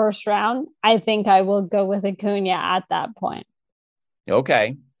in the first round, I think I will go with Acuna at that point.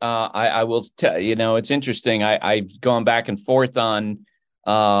 Okay. I will tell it's interesting. I've gone back and forth on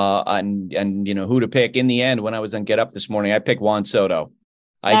who to pick. In the end, when I was on Get Up this morning, I picked Juan Soto.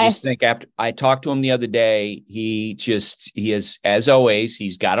 I just think after I talked to him the other day, he is, as always,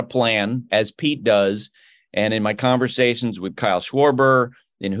 he's got a plan, as Pete does. And in my conversations with Kyle Schwarber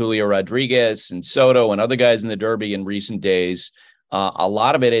and Julio Rodriguez and Soto and other guys in the Derby in recent days, a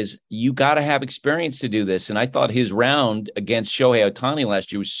lot of it is you got to have experience to do this. And I thought his round against Shohei Ohtani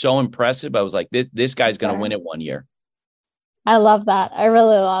last year was so impressive. I was like, this guy's going to win it one year. I love that. I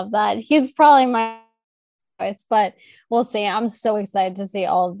really love that. He's probably my choice, but we'll see. I'm so excited to see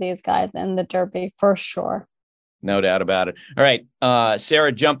all of these guys in the Derby for sure. No doubt about it. All right.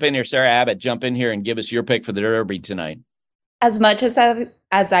 Sarah, jump in here. Sarah Abbott, jump in here and give us your pick for the Derby tonight. As much as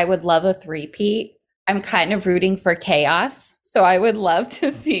I would love a three-peat, I'm kind of rooting for chaos. So I would love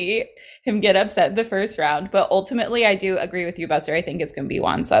to see him get upset in the first round. But ultimately, I do agree with you, Buster. I think it's going to be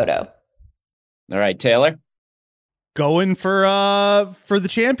Juan Soto. All right, Taylor. Going for the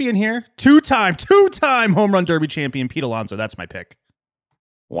champion here. Two-time home run derby champion, Pete Alonso. That's my pick.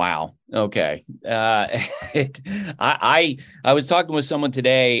 Wow. Okay. I was talking with someone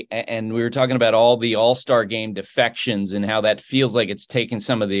today, and we were talking about all the All-Star Game defections and how that feels like it's taken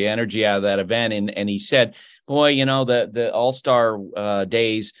some of the energy out of that event. And he said, boy, the All-Star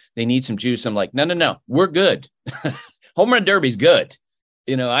days, they need some juice. I'm like, no, we're good. Home Run Derby's good.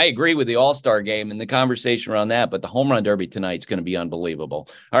 I agree with the All-Star Game and the conversation around that, but the Home Run Derby tonight is going to be unbelievable.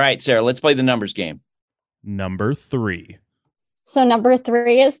 All right, Sarah, let's play the numbers game. Number 3. So number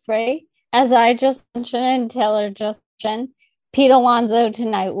 3 is 3. As I just mentioned and Taylor just mentioned, Pete Alonso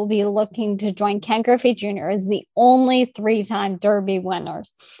tonight will be looking to join Ken Griffey Jr. as the only 3-time Derby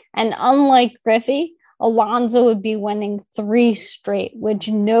winners. And unlike Griffey, Alonso would be winning 3 straight, which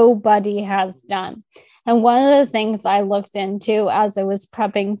nobody has done. And one of the things I looked into as I was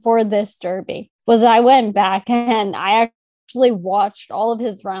prepping for this Derby was I went back and I actually watched all of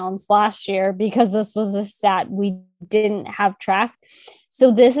his rounds last year because this was a stat we didn't have tracked.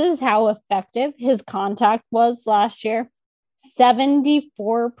 So this is how effective his contact was last year.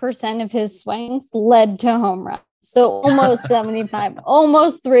 74% of his swings led to home runs. So almost 75,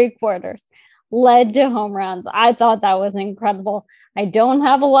 almost 3/4 led to home runs. I thought that was incredible. I don't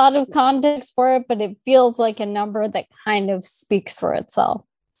have a lot of context for it, but it feels like a number that kind of speaks for itself.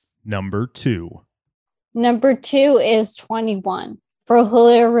 Number 2. Number 2 is 21 for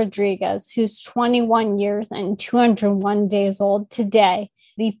Julio Rodriguez, who's 21 years and 201 days old today,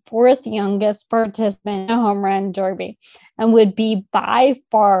 the 4th youngest participant in a home run derby, and would be by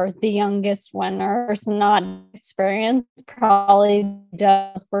far the youngest winner. It's not experience, probably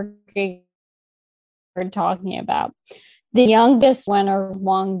does working we're talking about. The youngest winner,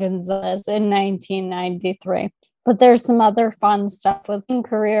 Juan Gonzalez, in 1993. But there's some other fun stuff with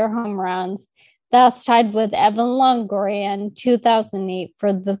career home runs. That's tied with Evan Longoria in 2008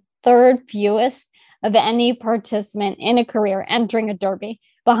 for the 3rd fewest of any participant in a career entering a derby,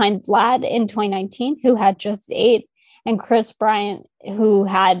 behind Vlad in 2019, who had just 8, and Chris Bryant, who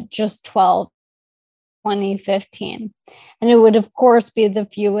had just 12 in 2015. And it would, of course, be the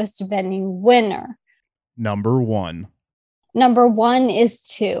fewest defending winner. Number one. Number 1 is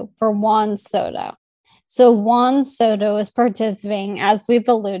 2 for Juan Soto. So Juan Soto is participating, as we've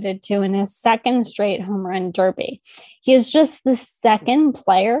alluded to, in his second straight home run derby. He is just the second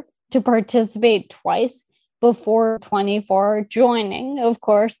player to participate twice before 24, joining, of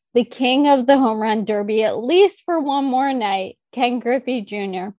course, the king of the home run derby, at least for one more night, Ken Griffey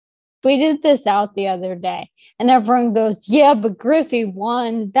Jr. Tweeted this out the other day, and everyone goes, yeah, but Griffey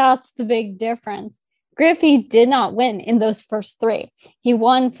won. That's the big difference. Griffey did not win in those first 3. He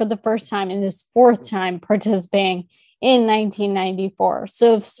won for the first time in his 4th time participating in 1994.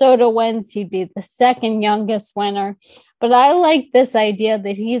 So if Soto wins, he'd be the second youngest winner. But I like this idea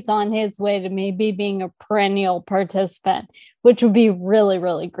that he's on his way to maybe being a perennial participant, which would be really,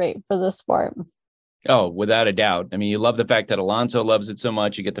 really great for the sport. Oh, without a doubt. I mean, you love the fact that Alonso loves it so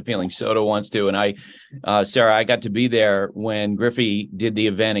much. You get the feeling Soto wants to. And Sarah, I got to be there when Griffey did the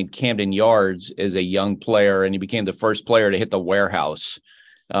event in Camden Yards as a young player, and he became the first player to hit the warehouse.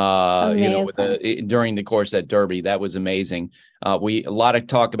 During the course of that derby. That was amazing. A lot of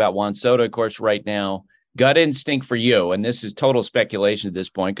talk about Juan Soto, of course, right now. Gut instinct for you, and this is total speculation at this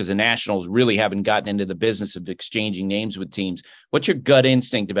point because the Nationals really haven't gotten into the business of exchanging names with teams. What's your gut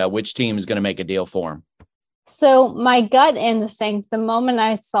instinct about which team is going to make a deal for him? So my gut instinct, the moment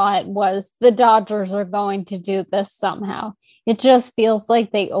I saw it, was the Dodgers are going to do this somehow. It just feels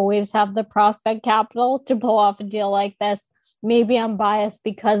like they always have the prospect capital to pull off a deal like this. Maybe I'm biased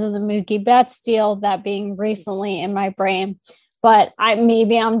because of the Mookie Betts deal, that being recently in my brain. But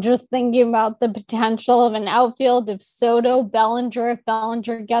I'm just thinking about the potential of an outfield if Soto, Bellinger, if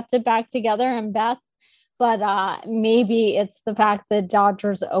Bellinger gets it back together, and Betts. But maybe it's the fact that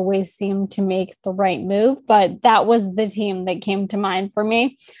Dodgers always seem to make the right move. But that was the team that came to mind for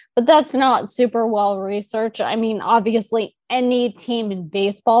me. But that's not super well researched. I mean, obviously, any team in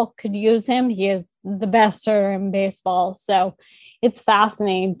baseball could use him. He is the best hitter in baseball. So it's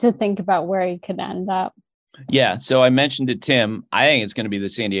fascinating to think about where he could end up. Yeah. So I mentioned to Tim, I think it's going to be the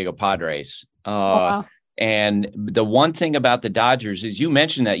San Diego Padres. Wow. And the one thing about the Dodgers is you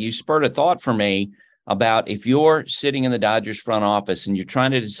mentioned that you spurred a thought for me about if you're sitting in the Dodgers front office and you're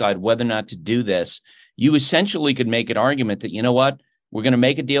trying to decide whether or not to do this, you essentially could make an argument that, you know what, we're going to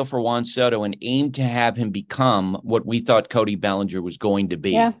make a deal for Juan Soto and aim to have him become what we thought Cody Bellinger was going to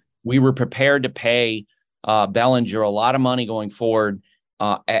be. Yeah. We were prepared to pay Bellinger a lot of money going forward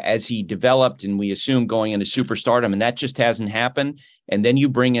as he developed, and we assume going into superstardom, and that just hasn't happened. And then you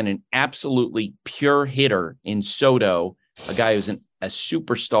bring in an absolutely pure hitter in Soto, a guy who's a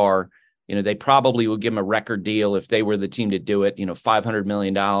superstar. You know, they probably would give him a record deal if they were the team to do it, $500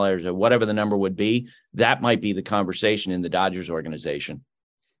 million or whatever the number would be. That might be the conversation in the Dodgers organization.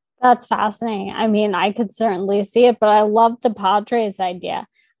 That's fascinating. I mean, I could certainly see it, but I love the Padres idea.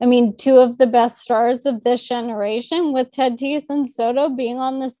 I mean, 2 of the best stars of this generation with Tatis and Soto being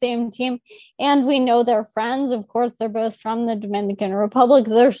on the same team. And we know they're friends. Of course, they're both from the Dominican Republic.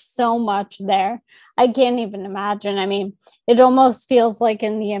 There's so much there. I can't even imagine. I mean, it almost feels like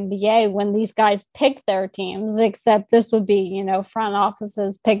in the NBA when these guys pick their teams, except this would be, front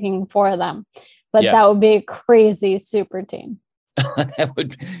offices picking for them. But That would be a crazy super team. That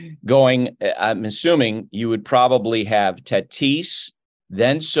would I'm assuming you would probably have Tatis,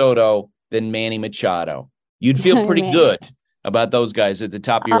 then Soto, then Manny Machado. You'd feel pretty good about those guys at the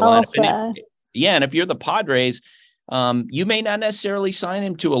top of your lineup. And if you're the Padres, you may not necessarily sign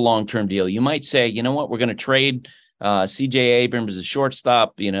him to a long-term deal. You might say, you know what, we're going to trade C.J. Abrams as a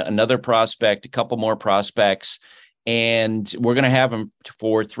shortstop, another prospect, a couple more prospects, and we're going to have him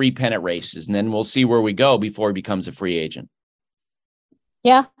for 3 pennant races, and then we'll see where we go before he becomes a free agent.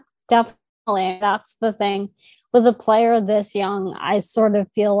 Yeah, definitely. That's the thing. With a player this young, I sort of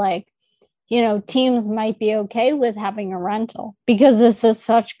feel like, teams might be okay with having a rental because this is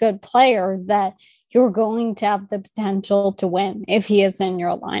such a good player that you're going to have the potential to win if he is in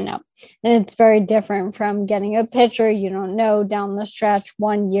your lineup. And it's very different from getting a pitcher you don't know down the stretch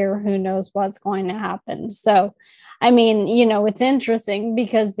 1 year, who knows what's going to happen. So, I mean, it's interesting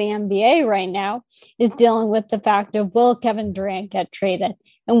because the NBA right now is dealing with the fact of, will Kevin Durant get traded?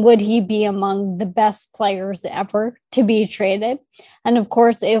 And would he be among the best players ever to be traded? And of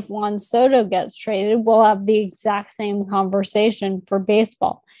course, if Juan Soto gets traded, we'll have the exact same conversation for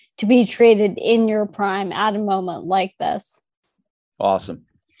baseball, to be traded in your prime at a moment like this. Awesome.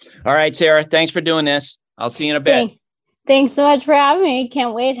 All right, Sarah, thanks for doing this. I'll see you in a bit. Thanks so much for having me.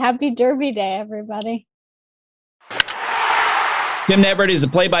 Can't wait. Happy Derby Day, everybody. Tim Neverett is the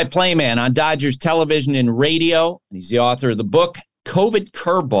play-by-play man on Dodgers television and radio. He's the author of the book, COVID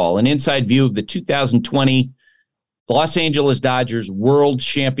Curveball, an inside view of the 2020 Los Angeles Dodgers World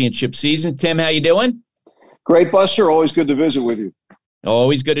Championship season. Tim, how you doing? Great, Buster. Always good to visit with you.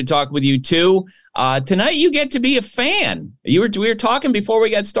 Always good to talk with you, too. Tonight, you get to be a fan. We were talking before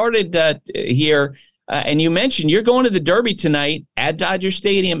we got started here, and you mentioned you're going to the Derby tonight at Dodger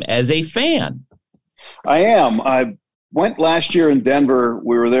Stadium as a fan. I am. I went last year in Denver.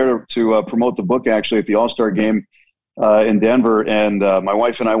 We were there to promote the book, actually, at the All-Star game in Denver. And my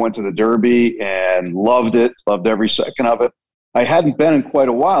wife and I went to the Derby and loved it, loved every second of it. I hadn't been in quite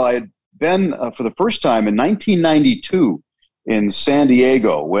a while. I had been for the first time in 1992 in San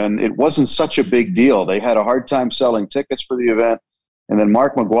Diego when it wasn't such a big deal. They had a hard time selling tickets for the event. And then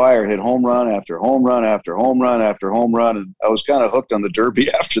Mark McGwire hit home run after home run after home run after home run. And I was kind of hooked on the Derby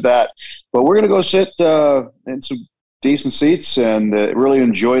after that. But we're going to go sit in some decent seats and really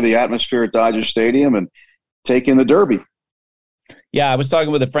enjoy the atmosphere at Dodger Stadium and take in the Derby. Yeah, I was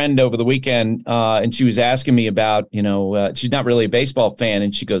talking with a friend over the weekend, and she was asking me about, she's not really a baseball fan,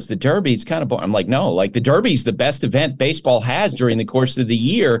 and she goes, the Derby, it's kind of boring. I'm like, no, like the Derby's the best event baseball has during the course of the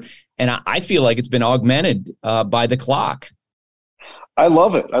year, and I feel like it's been augmented by the clock. I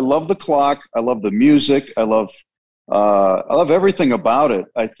love it. I love the clock. I love the music. I love everything about it.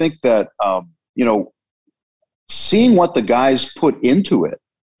 I think that, seeing what the guys put into it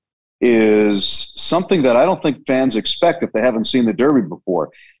is something that I don't think fans expect if they haven't seen the Derby before.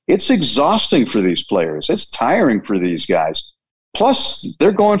 It's exhausting for these players. It's tiring for these guys. Plus,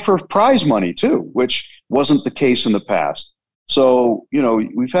 they're going for prize money too, which wasn't the case in the past. So,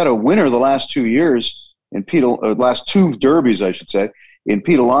 we've had a winner the last 2 years in last two Derbies, I should say, in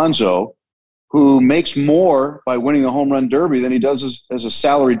Pete Alonso, who makes more by winning the home run Derby than he does as a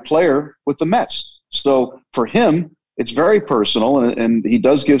salaried player with the Mets. So for him, it's very personal, and he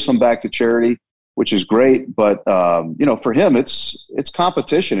does give some back to charity, which is great. But, for him, it's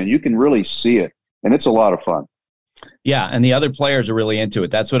competition, and you can really see it, and it's a lot of fun. Yeah, and the other players are really into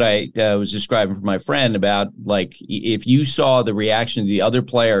it. That's what I was describing for my friend about, like, if you saw the reaction of the other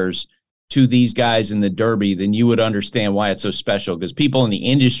players to these guys in the Derby, then you would understand why it's so special, because people in the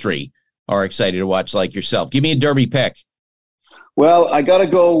industry are excited to watch like yourself. Give me a Derby pick. Well, I got to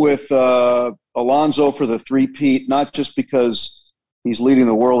go with Alonso for the three-peat, not just because he's leading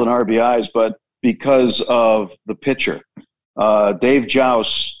the world in RBIs, but because of the pitcher. Dave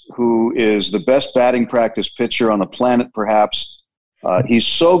Jauss, who is the best batting practice pitcher on the planet, perhaps. He's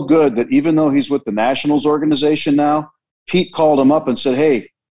so good that even though he's with the Nationals organization now, Pete called him up and said, hey,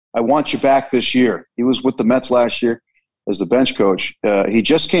 I want you back this year. He was with the Mets last year as the bench coach. He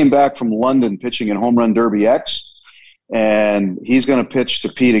just came back from London pitching in Home Run Derby X, and he's going to pitch to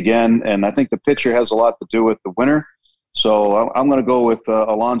Pete again. And I think the pitcher has a lot to do with the winner. So I'm going to go with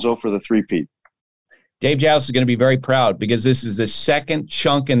Alonso for the three-peat. Dave Jauss is going to be very proud, because this is the second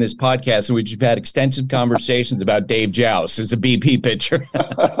chunk in this podcast in which you've had extensive conversations about Dave Jauss as a BP pitcher.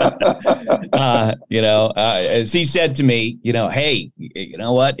 As he said to me, hey, you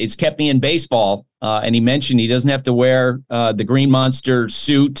know what? It's kept me in baseball. And he mentioned he doesn't have to wear the Green Monster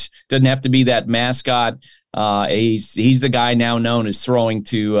suit, doesn't have to be that mascot. He's the guy now known as throwing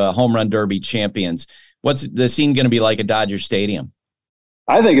to Home Run Derby champions. What's the scene going to be like at Dodger Stadium?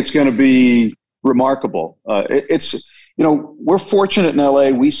 I think it's going to be remarkable. We're fortunate in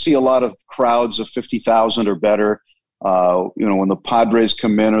LA. We see a lot of crowds of 50,000 or better. When the Padres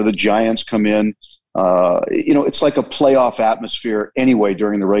come in or the Giants come in, it's like a playoff atmosphere anyway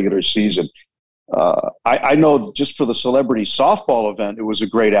during the regular season. I know just for the celebrity softball event, it was a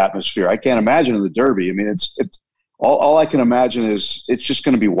great atmosphere. I can't imagine in the Derby. I mean, it's all I can imagine is it's just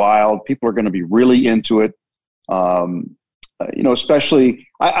going to be wild. People are going to be really into it. Especially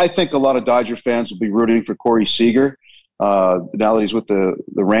I think a lot of Dodger fans will be rooting for Corey Seager now that he's with the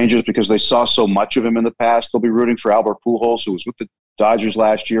Rangers, because they saw so much of him in the past. They'll be rooting for Albert Pujols, who was with the Dodgers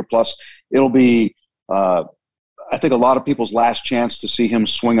last year. Plus, it'll be, I think, a lot of people's last chance to see him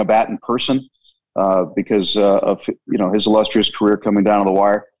swing a bat in person because of his illustrious career coming down to the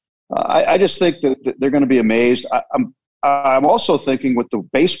wire. I just think that they're going to be amazed. I'm also thinking with the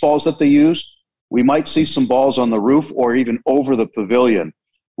baseballs that they use, we might see some balls on the roof or even over the pavilion,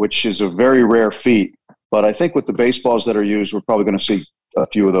 which is a very rare feat. But I think with the baseballs that are used, we're probably going to see a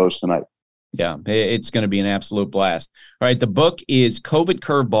few of those tonight. Yeah, it's going to be an absolute blast. All right, the book is COVID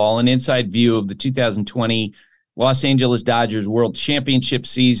Curveball, an inside view of the 2020 Los Angeles Dodgers World Championship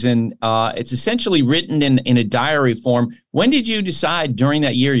season. It's essentially written in a diary form. When did you decide during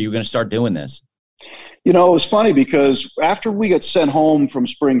that year you were going to start doing this? It was funny because after we got sent home from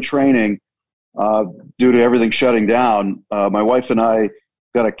spring training, due to everything shutting down. My wife and I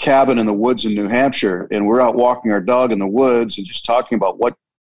got a cabin in the woods in New Hampshire, and we're out walking our dog in the woods and just talking about what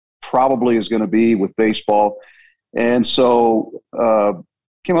probably is going to be with baseball. And so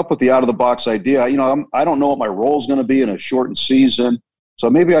came up with the out-of-the-box idea. I don't know what my role is going to be in a shortened season, so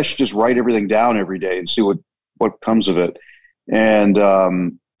maybe I should just write everything down every day and see what comes of it. And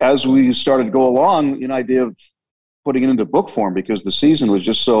as we started to go along, an idea of putting it into book form, because the season was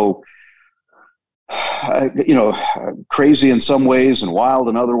just so crazy in some ways and wild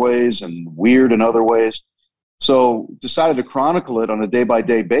in other ways and weird in other ways. So decided to chronicle it on a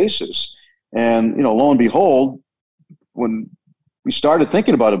day-by-day basis. And, lo and behold, when we started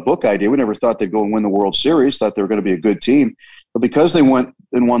thinking about a book idea, we never thought they'd go and win the World Series, thought they were going to be a good team. But because they went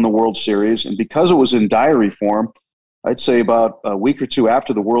and won the World Series, and because it was in diary form, I'd say about a week or two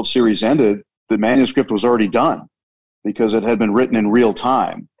after the World Series ended, the manuscript was already done because it had been written in real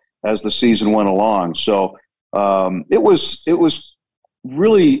time as the season went along. So it was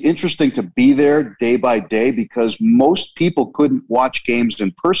really interesting to be there day by day, because most people couldn't watch games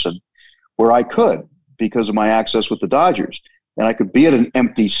in person where I could because of my access with the Dodgers. And I could be at an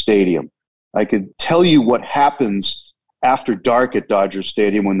empty stadium. I could tell you what happens after dark at Dodger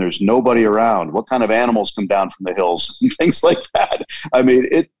Stadium when there's nobody around, what kind of animals come down from the hills and things like that. I mean,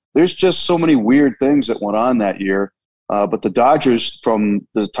 there's just so many weird things that went on that year. But the Dodgers, from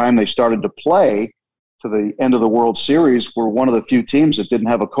the time they started to play to the end of the World Series, were one of the few teams that didn't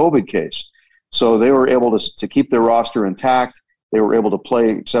have a COVID case. So they were able to keep their roster intact. They were able to play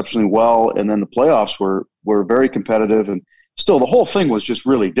exceptionally well. And then the playoffs were very competitive. And still, the whole thing was just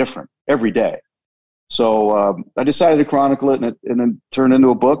really different every day. So I decided to chronicle it, and then turn into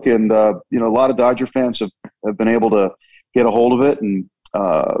a book. And, a lot of Dodger fans have been able to get a hold of it. And,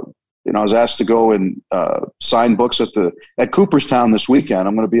 I was asked to go and sign books at Cooperstown this weekend.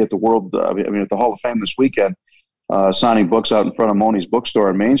 I'm going to be at the at the Hall of Fame this weekend, signing books out in front of Moni's bookstore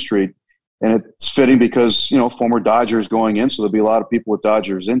on Main Street. And it's fitting because, former Dodgers going in, so there'll be a lot of people with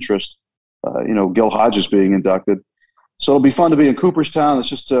Dodgers interest. Gil Hodges being inducted. So it'll be fun to be in Cooperstown. It's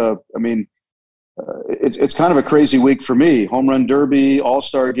just, it's kind of a crazy week for me. Home Run Derby,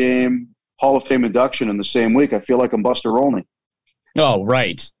 All-Star Game, Hall of Fame induction in the same week. I feel like I'm Buster Olney. Oh,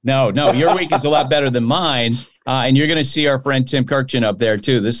 right. No, your week is a lot better than mine. And you're going to see our friend Tim Kirkjian up there,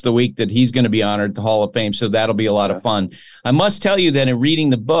 too. This is the week that he's going to be honored at the Hall of Fame, so that'll be a lot of fun. I must tell you that in reading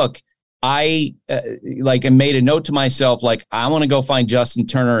the book, I made a note to myself, I want to go find Justin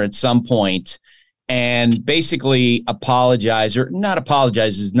Turner at some point and basically apologize, or not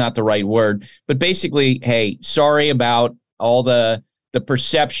apologize is not the right word, but basically, hey, sorry about all the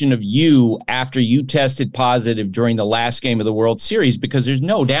perception of you after you tested positive during the last game of the World Series, because there's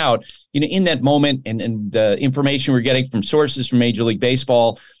no doubt, in that moment and the information we're getting from sources from Major League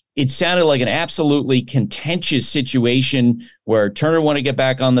Baseball, it sounded like an absolutely contentious situation where Turner wanted to get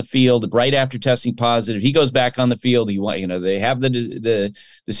back on the field right after testing positive. He goes back on the field. They have the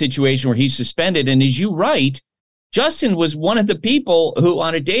situation where he's suspended. And as you write, Justin was one of the people who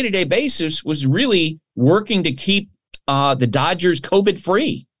on a day-to-day basis was really working to keep the Dodgers COVID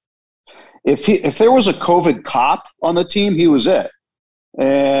free. If there was a COVID cop on the team, he was it.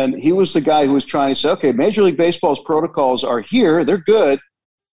 And he was the guy who was trying to say, okay, Major League Baseball's protocols are here. They're good,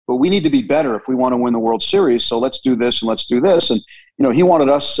 but we need to be better if we want to win the World Series. So let's do this and let's do this. And, he wanted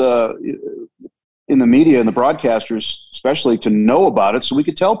us in the media and the broadcasters especially to know about it so we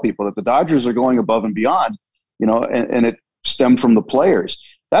could tell people that the Dodgers are going above and beyond, and it stemmed from the players.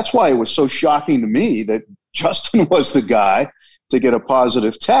 That's why it was so shocking to me that Justin was the guy to get a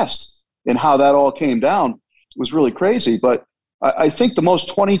positive test, and how that all came down was really crazy. But I think the most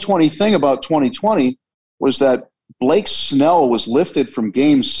 2020 thing about 2020 was that Blake Snell was lifted from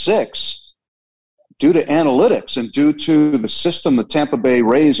Game 6 due to analytics and due to the system the Tampa Bay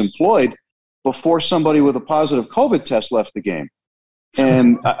Rays employed before somebody with a positive COVID test left the game.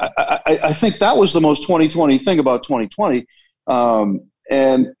 And I think that was the most 2020 thing about 2020.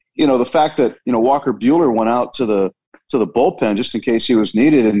 And, the fact that, Walker Buehler went out to the bullpen just in case he was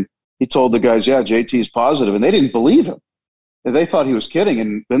needed, and he told the guys, yeah, JT is positive, and they didn't believe him. They thought he was kidding.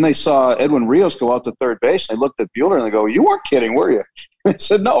 And then they saw Edwin Rios go out to third base, and they looked at Buehler and they go, you weren't kidding, were you? They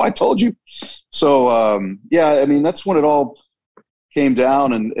said, no, I told you. So, that's when it all came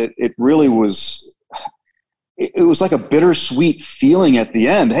down, and it really was – it was like a bittersweet feeling at the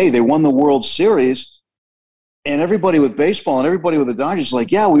end. Hey, they won the World Series, and everybody with baseball and everybody with the Dodgers is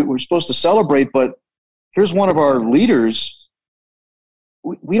like, yeah, we're supposed to celebrate, but here's one of our leaders.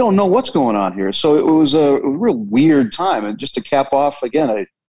 We don't know what's going on here. So it was a real weird time. And just to cap off, again,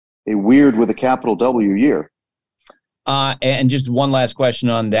 a weird with a capital W year. And just one last question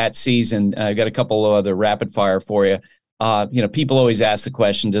on that season. I got a couple of other rapid fire for you. People always ask the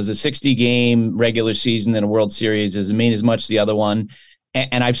question, does a 60-game regular season in a World Series, does it mean as much as the other one?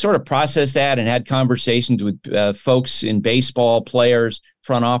 And I've sort of processed that and had conversations with folks in baseball, players,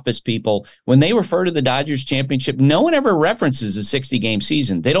 front office people. When they refer to the Dodgers championship, no one ever references a 60-game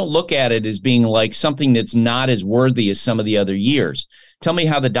season. They don't look at it as being like something that's not as worthy as some of the other years. Tell me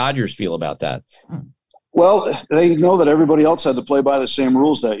how the Dodgers feel about that. Well, they know that everybody else had to play by the same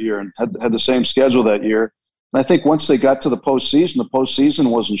rules that year and had the same schedule that year. And I think once they got to the postseason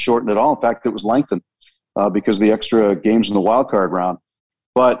wasn't shortened at all. In fact, it was lengthened because of the extra games in the wild card round.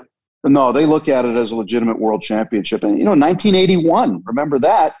 But no, they look at it as a legitimate world championship. And, 1981, remember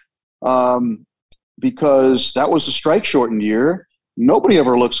that, because that was a strike-shortened year. Nobody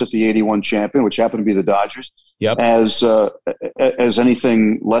ever looks at the 81 champion, which happened to be the Dodgers, as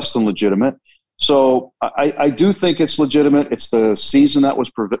anything less than legitimate. So I do think it's legitimate. It's the season that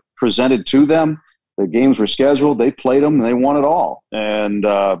was presented to them. The games were scheduled. They played them, and they won it all. And,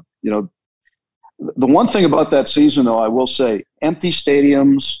 the one thing about that season, though, I will say, empty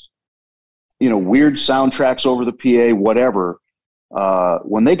stadiums, weird soundtracks over the PA, whatever.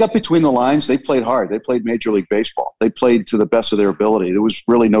 When they got between the lines, they played hard. They played Major League Baseball. They played to the best of their ability. There was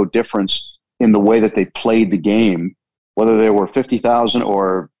really no difference in the way that they played the game, whether there were 50,000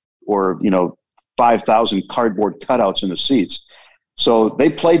 or 5,000 cardboard cutouts in the seats. So they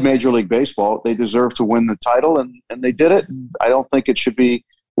played Major League Baseball. They deserved to win the title, and they did it. I don't think it should be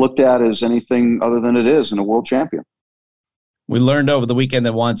looked at as anything other than it is in a world champion. We learned over the weekend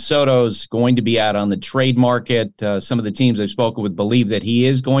that Juan Soto's going to be out on the trade market. Some of the teams I've spoken with believe that he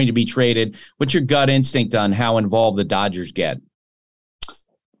is going to be traded. What's your gut instinct on how involved the Dodgers get?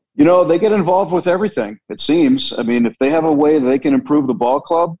 They get involved with everything, it seems. I mean, if they have a way that they can improve the ball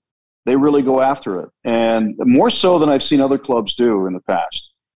club, they really go after it. And more so than I've seen other clubs do in the past.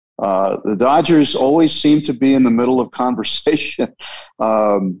 The Dodgers always seem to be in the middle of conversation.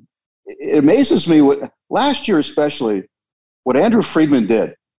 It amazes me last year, especially what Andrew Friedman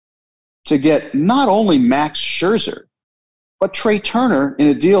did to get not only Max Scherzer, but Trey Turner in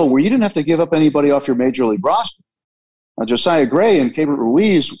a deal where you didn't have to give up anybody off your major league roster. Josiah Gray and Keibert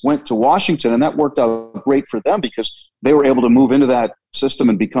Ruiz went to Washington, and that worked out great for them because they were able to move into that system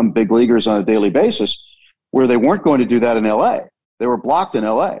and become big leaguers on a daily basis, where they weren't going to do that in LA. They were blocked in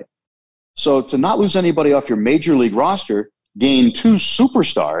LA. So to not lose anybody off your major league roster, gain two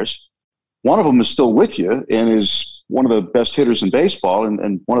superstars, one of them is still with you and is one of the best hitters in baseball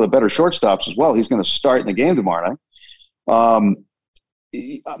and one of the better shortstops as well. He's going to start in the game tomorrow night.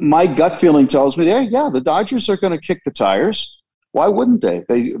 My gut feeling tells me, the Dodgers are going to kick the tires. Why wouldn't they?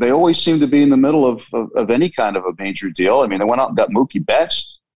 They always seem to be in the middle of any kind of a major deal. I mean, they went out and got Mookie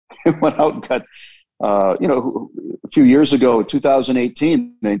Betts. They went out and got, a few years ago,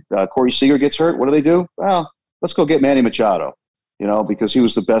 2018, Corey Seager gets hurt. What do? Well, let's go get Manny Machado, because he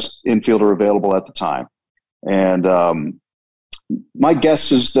was the best infielder available at the time. And my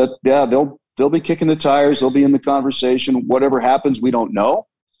guess is that, they'll be kicking the tires. They'll be in the conversation. Whatever happens, we don't know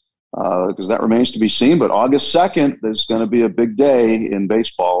because that remains to be seen. But August 2nd, there's going to be a big day in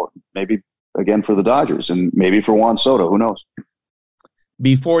baseball, maybe again for the Dodgers and maybe for Juan Soto. Who knows?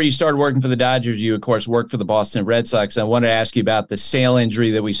 Before you started working for the Dodgers, you, of course, worked for the Boston Red Sox. I wanted to ask you about the Sale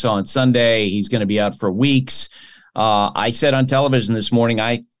injury that we saw on Sunday. He's going to be out for weeks. I said on television this morning,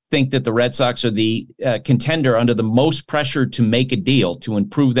 I think that the Red Sox are the contender under the most pressure to make a deal to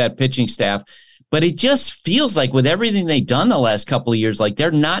improve that pitching staff. But it just feels like with everything they've done the last couple of years, like they're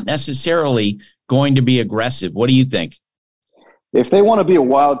not necessarily going to be aggressive. What do you think? If they want to be a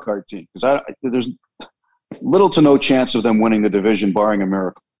wild card team, because there's little to no chance of them winning the division, barring a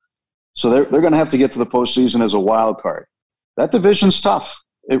miracle. So they're going to have to get to the postseason as a wild card. That division's tough.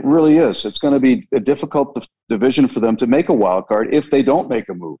 It really is. It's going to be a difficult division for them to make a wild card if they don't make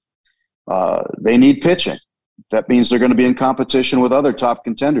a move. They need pitching. That means they're going to be in competition with other top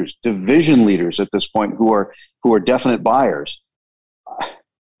contenders, division leaders at this point who are definite buyers.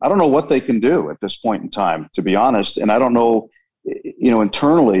 I don't know what they can do at this point in time, to be honest. And I don't know,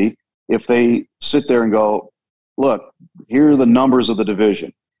 internally, if they sit there and go, look, here are the numbers of the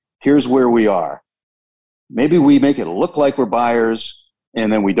division. Here's where we are. Maybe we make it look like we're buyers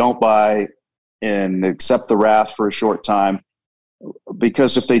and then we don't buy and accept the wrath for a short time.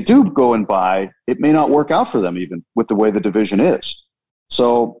 Because if they do go and buy, it may not work out for them even with the way the division is.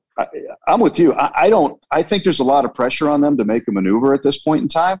 So I'm with you. I think there's a lot of pressure on them to make a maneuver at this point in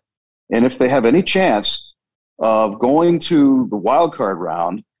time. And if they have any chance of going to the wild card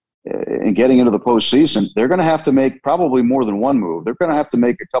round and getting into the postseason, they're going to have to make probably more than one move. They're going to have to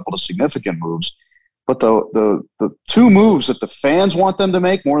make a couple of significant moves. But the two moves that the fans want them to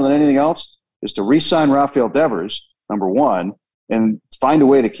make more than anything else is to re-sign Rafael Devers, number one, and find a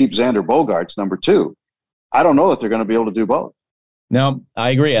way to keep Xander Bogaerts, number two. I don't know that they're going to be able to do both. No,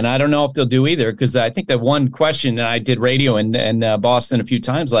 I agree. And I don't know if they'll do either, because I think that one question, and I did radio in Boston a few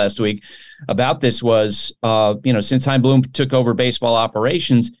times last week about this was, since Chaim Bloom took over baseball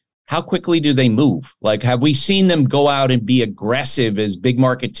operations, how quickly do they move? Like, have we seen them go out and be aggressive as big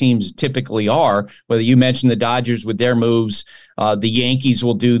market teams typically are? Whether you mentioned the Dodgers with their moves, the Yankees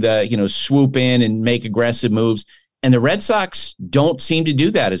will do the, swoop in and make aggressive moves. And the Red Sox don't seem to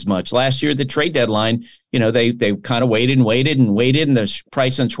do that as much. Last year at the trade deadline, they kind of waited, and the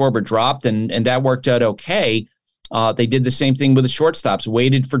price on Schwarber dropped, and that worked out okay. They did the same thing with the shortstops,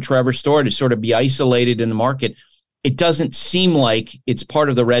 waited for Trevor Story to sort of be isolated in the market. It doesn't seem like it's part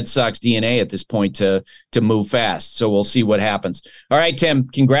of the Red Sox DNA at this point to move fast. So we'll see what happens. All right, Tim,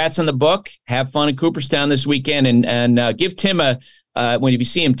 congrats on the book. Have fun in Cooperstown this weekend, and give Tim when you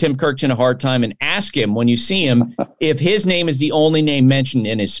see him, Tim Kirkchin, a hard time, and ask him when you see him if his name is the only name mentioned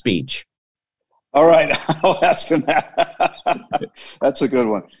in his speech. All right, I'll ask him that. That's a good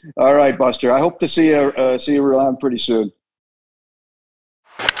one. All right, Buster. I hope to see you around pretty soon.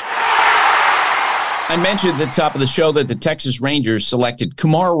 I mentioned at the top of the show that the Texas Rangers selected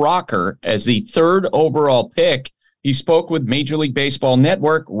Kumar Rocker as the third overall pick. He spoke with Major League Baseball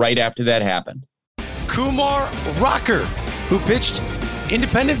Network right after that happened. Kumar Rocker, who pitched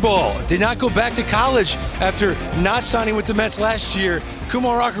independent ball, did not go back to college after not signing with the Mets last year.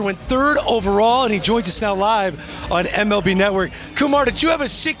 Kumar Rocker went third overall, and he joins us now live on MLB Network. Kumar, did you have a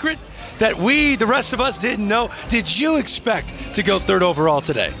secret that we, the rest of us, didn't know? Did you expect to go third overall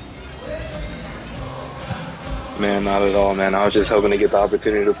today? Man, not at all, man. I was just hoping to get the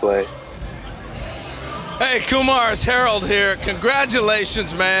opportunity to play. Hey, Kumar, it's Harold here.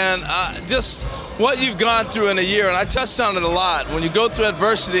 Congratulations, man. Just what you've gone through in a year, and I touched on it a lot. When you go through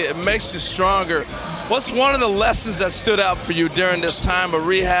adversity, it makes you stronger. What's one of the lessons that stood out for you during this time of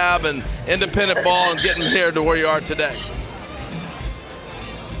rehab and independent ball and getting here to where you are today?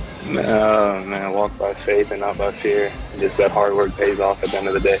 Man, walk by faith and not by fear. Just that hard work pays off at the end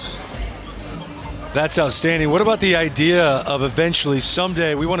of the day. That's outstanding. What about the idea of eventually,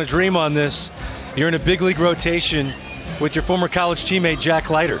 someday, we want to dream on this, you're in a big league rotation with your former college teammate, Jack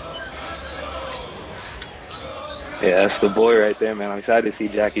Leiter? Yeah, that's the boy right there, man. I'm excited to see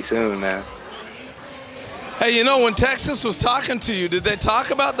Jackie soon, man. Hey, when Texas was talking to you, did they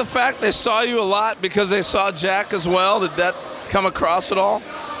talk about the fact they saw you a lot because they saw Jack as well? Did that come across at all?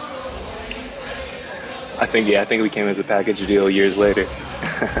 I think we came as a package deal years later.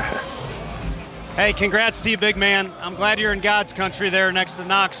 Hey, congrats to you, big man. I'm glad you're in God's country there next to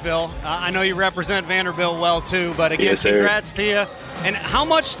Knoxville. I know you represent Vanderbilt well, too. But again, yes, congrats to you. And how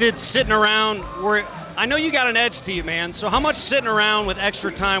much did sitting around I know you got an edge to you, man. So how much sitting around with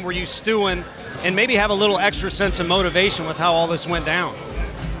extra time were you stewing and maybe have a little extra sense of motivation with how all this went down?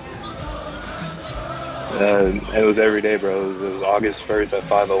 It was every day, bro. It was August 1st at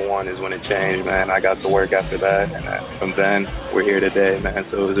 5:01 is when it changed, man. I got to work after that, and from then, we're here today, man.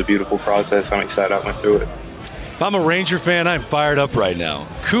 So it was a beautiful process. I'm excited I went through it. If I'm a Ranger fan, I'm fired up right now.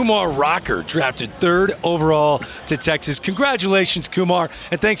 Kumar Rocker drafted third overall to Texas. Congratulations, Kumar,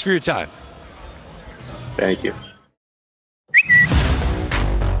 and thanks for your time. Thank you.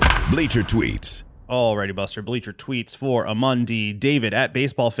 Bleacher Tweets. Alrighty, Buster. Bleacher Tweets for a Monday. David at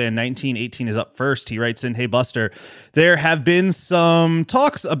BaseballFan1918 is up first. He writes in, "Hey, Buster, there have been some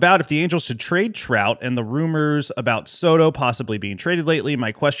talks about if the Angels should trade Trout and the rumors about Soto possibly being traded lately.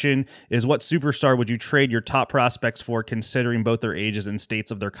 My question is, what superstar would you trade your top prospects for, considering both their ages and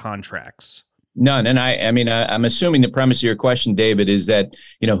states of their contracts?" None. And I'm assuming the premise of your question, David, is that,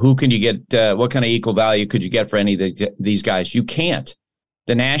 who can you get, what kind of equal value could you get for any of these guys? You can't.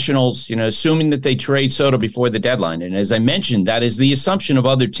 The Nationals, assuming that they trade Soto before the deadline. And as I mentioned, that is the assumption of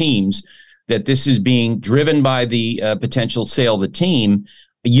other teams, that this is being driven by the potential sale of the team.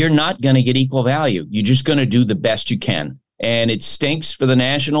 You're not going to get equal value. You're just going to do the best you can. And it stinks for the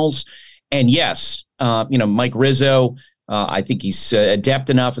Nationals. And yes, Mike Rizzo, I think he's adept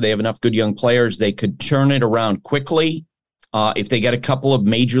enough. They have enough good young players. They could turn it around quickly if they get a couple of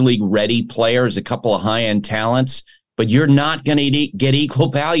major league ready players, a couple of high-end talents. But you're not going to get equal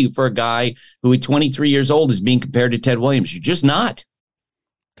value for a guy who at 23 years old is being compared to Ted Williams. You're just not.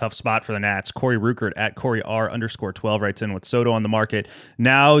 Tough spot for the Nats. Corey Ruckert at CoreyR_12 writes in, with Soto on the market.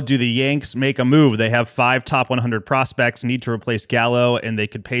 Now, do the Yanks make a move? They have 5 top 100 prospects, need to replace Gallo, and they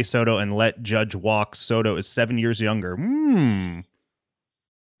could pay Soto and let Judge walk. Soto is 7 years younger.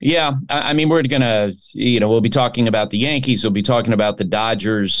 Yeah, I mean, we're going to, we'll be talking about the Yankees. We'll be talking about the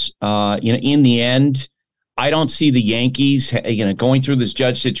Dodgers. In the end, I don't see the Yankees, going through this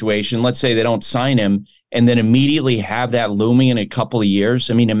Judge situation. Let's say they don't sign him and then immediately have that looming in a couple of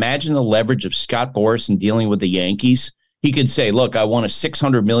years. I mean, imagine the leverage of Scott Boras in dealing with the Yankees. He could say, look, I want a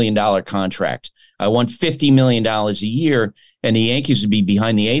 $600 million contract. I want $50 million a year. And the Yankees would be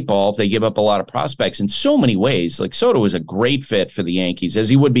behind the eight ball if they give up a lot of prospects in so many ways. Like Soto was a great fit for the Yankees, as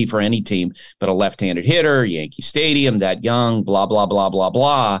he would be for any team, but a left-handed hitter, Yankee Stadium, that young, blah, blah, blah, blah,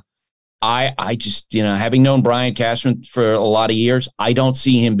 blah. I just, having known Brian Cashman for a lot of years, I don't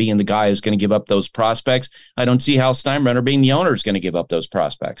see him being the guy who's going to give up those prospects. I don't see Hal Steinbrenner being the owner is going to give up those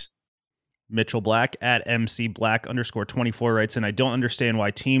prospects. Mitchell Black at MC Black_24 writes in, I don't understand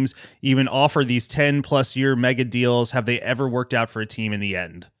why teams even offer these 10+ year mega deals. Have they ever worked out for a team in the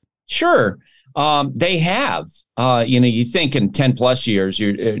end? Sure. They have, you think in 10+ years,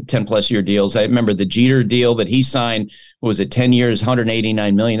 your 10+ year deals. I remember the Jeter deal that he signed, was it 10 years,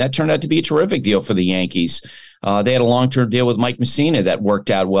 $189 million. That turned out to be a terrific deal for the Yankees. They had a long-term deal with Mike Mussina that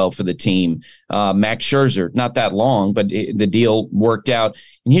worked out well for the team. Max Scherzer, not that long, but the deal worked out.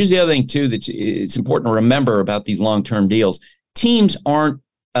 And here's the other thing, too, that it's important to remember about these long-term deals. Teams aren't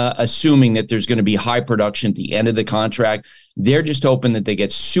assuming that there's going to be high production at the end of the contract. They're just hoping that they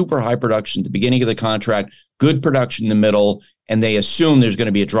get super high production at the beginning of the contract, good production in the middle, and they assume there's going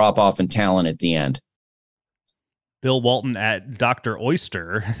to be a drop-off in talent at the end. Bill Walton at Dr.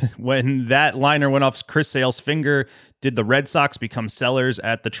 Oyster. When that liner went off Chris Sale's finger, did the Red Sox become sellers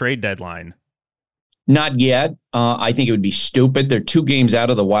at the trade deadline? Not yet. I think it would be stupid. They're 2 games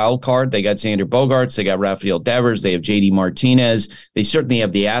out of the wild card. They got Xander Bogaerts. They got Rafael Devers. They have JD Martinez. They certainly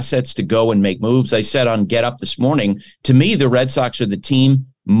have the assets to go and make moves. I said on Get Up this morning, to me, the Red Sox are the team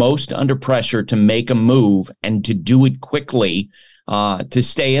most under pressure to make a move and to do it quickly. To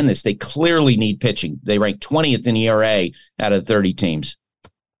stay in this. They clearly need pitching. They rank 20th in ERA out of 30 teams.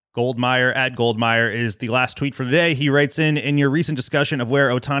 Goldmeyer at Goldmeyer is the last tweet for today. He writes in your recent discussion of where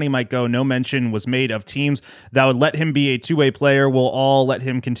Ohtani might go, no mention was made of teams that would let him be a two-way player. Will all let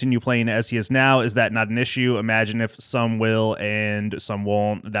him continue playing as he is now? Is that not an issue? Imagine if some will and some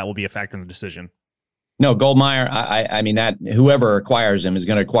won't. That will be a factor in the decision. No, Goldmeyer, I mean, that whoever acquires him is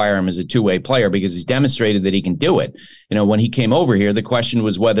going to acquire him as a two-way player because he's demonstrated that he can do it. When he came over here, the question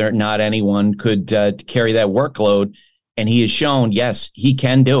was whether or not anyone could carry that workload. And he has shown, yes, he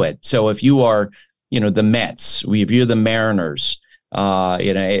can do it. So if you are, the Mets, if you're the Mariners,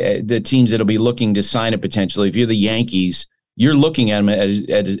 the teams that'll be looking to sign it potentially, if you're the Yankees, you're looking at him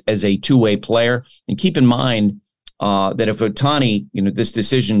as a two-way player. And keep in mind, that if Ohtani, this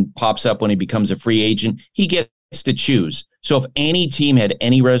decision pops up when he becomes a free agent, he gets to choose. So if any team had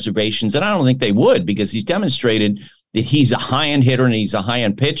any reservations, and I don't think they would, because he's demonstrated that he's a high-end hitter and he's a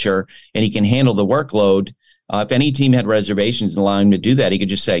high-end pitcher and he can handle the workload. If any team had reservations and allowing him to do that, he could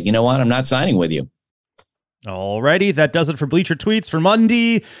just say, you know what, I'm not signing with you. Alrighty, that does it for Bleacher Tweets for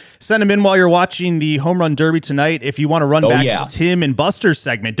Monday. Send them in while you're watching the Home Run Derby tonight. If you want to run back to Tim and Buster's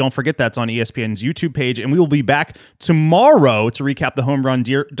segment, don't forget that's on ESPN's YouTube page. And we will be back tomorrow to recap the Home Run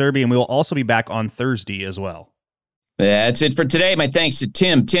Derby, and we will also be back on Thursday as well. That's it for today. My thanks to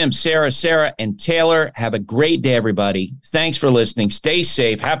Tim, Sarah, and Taylor. Have a great day, everybody. Thanks for listening. Stay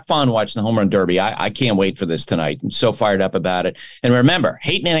safe. Have fun watching the Home Run Derby. I can't wait for this tonight. I'm so fired up about it. And remember,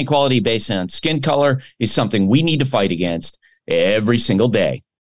 hate and inequality based on skin color is something we need to fight against every single day.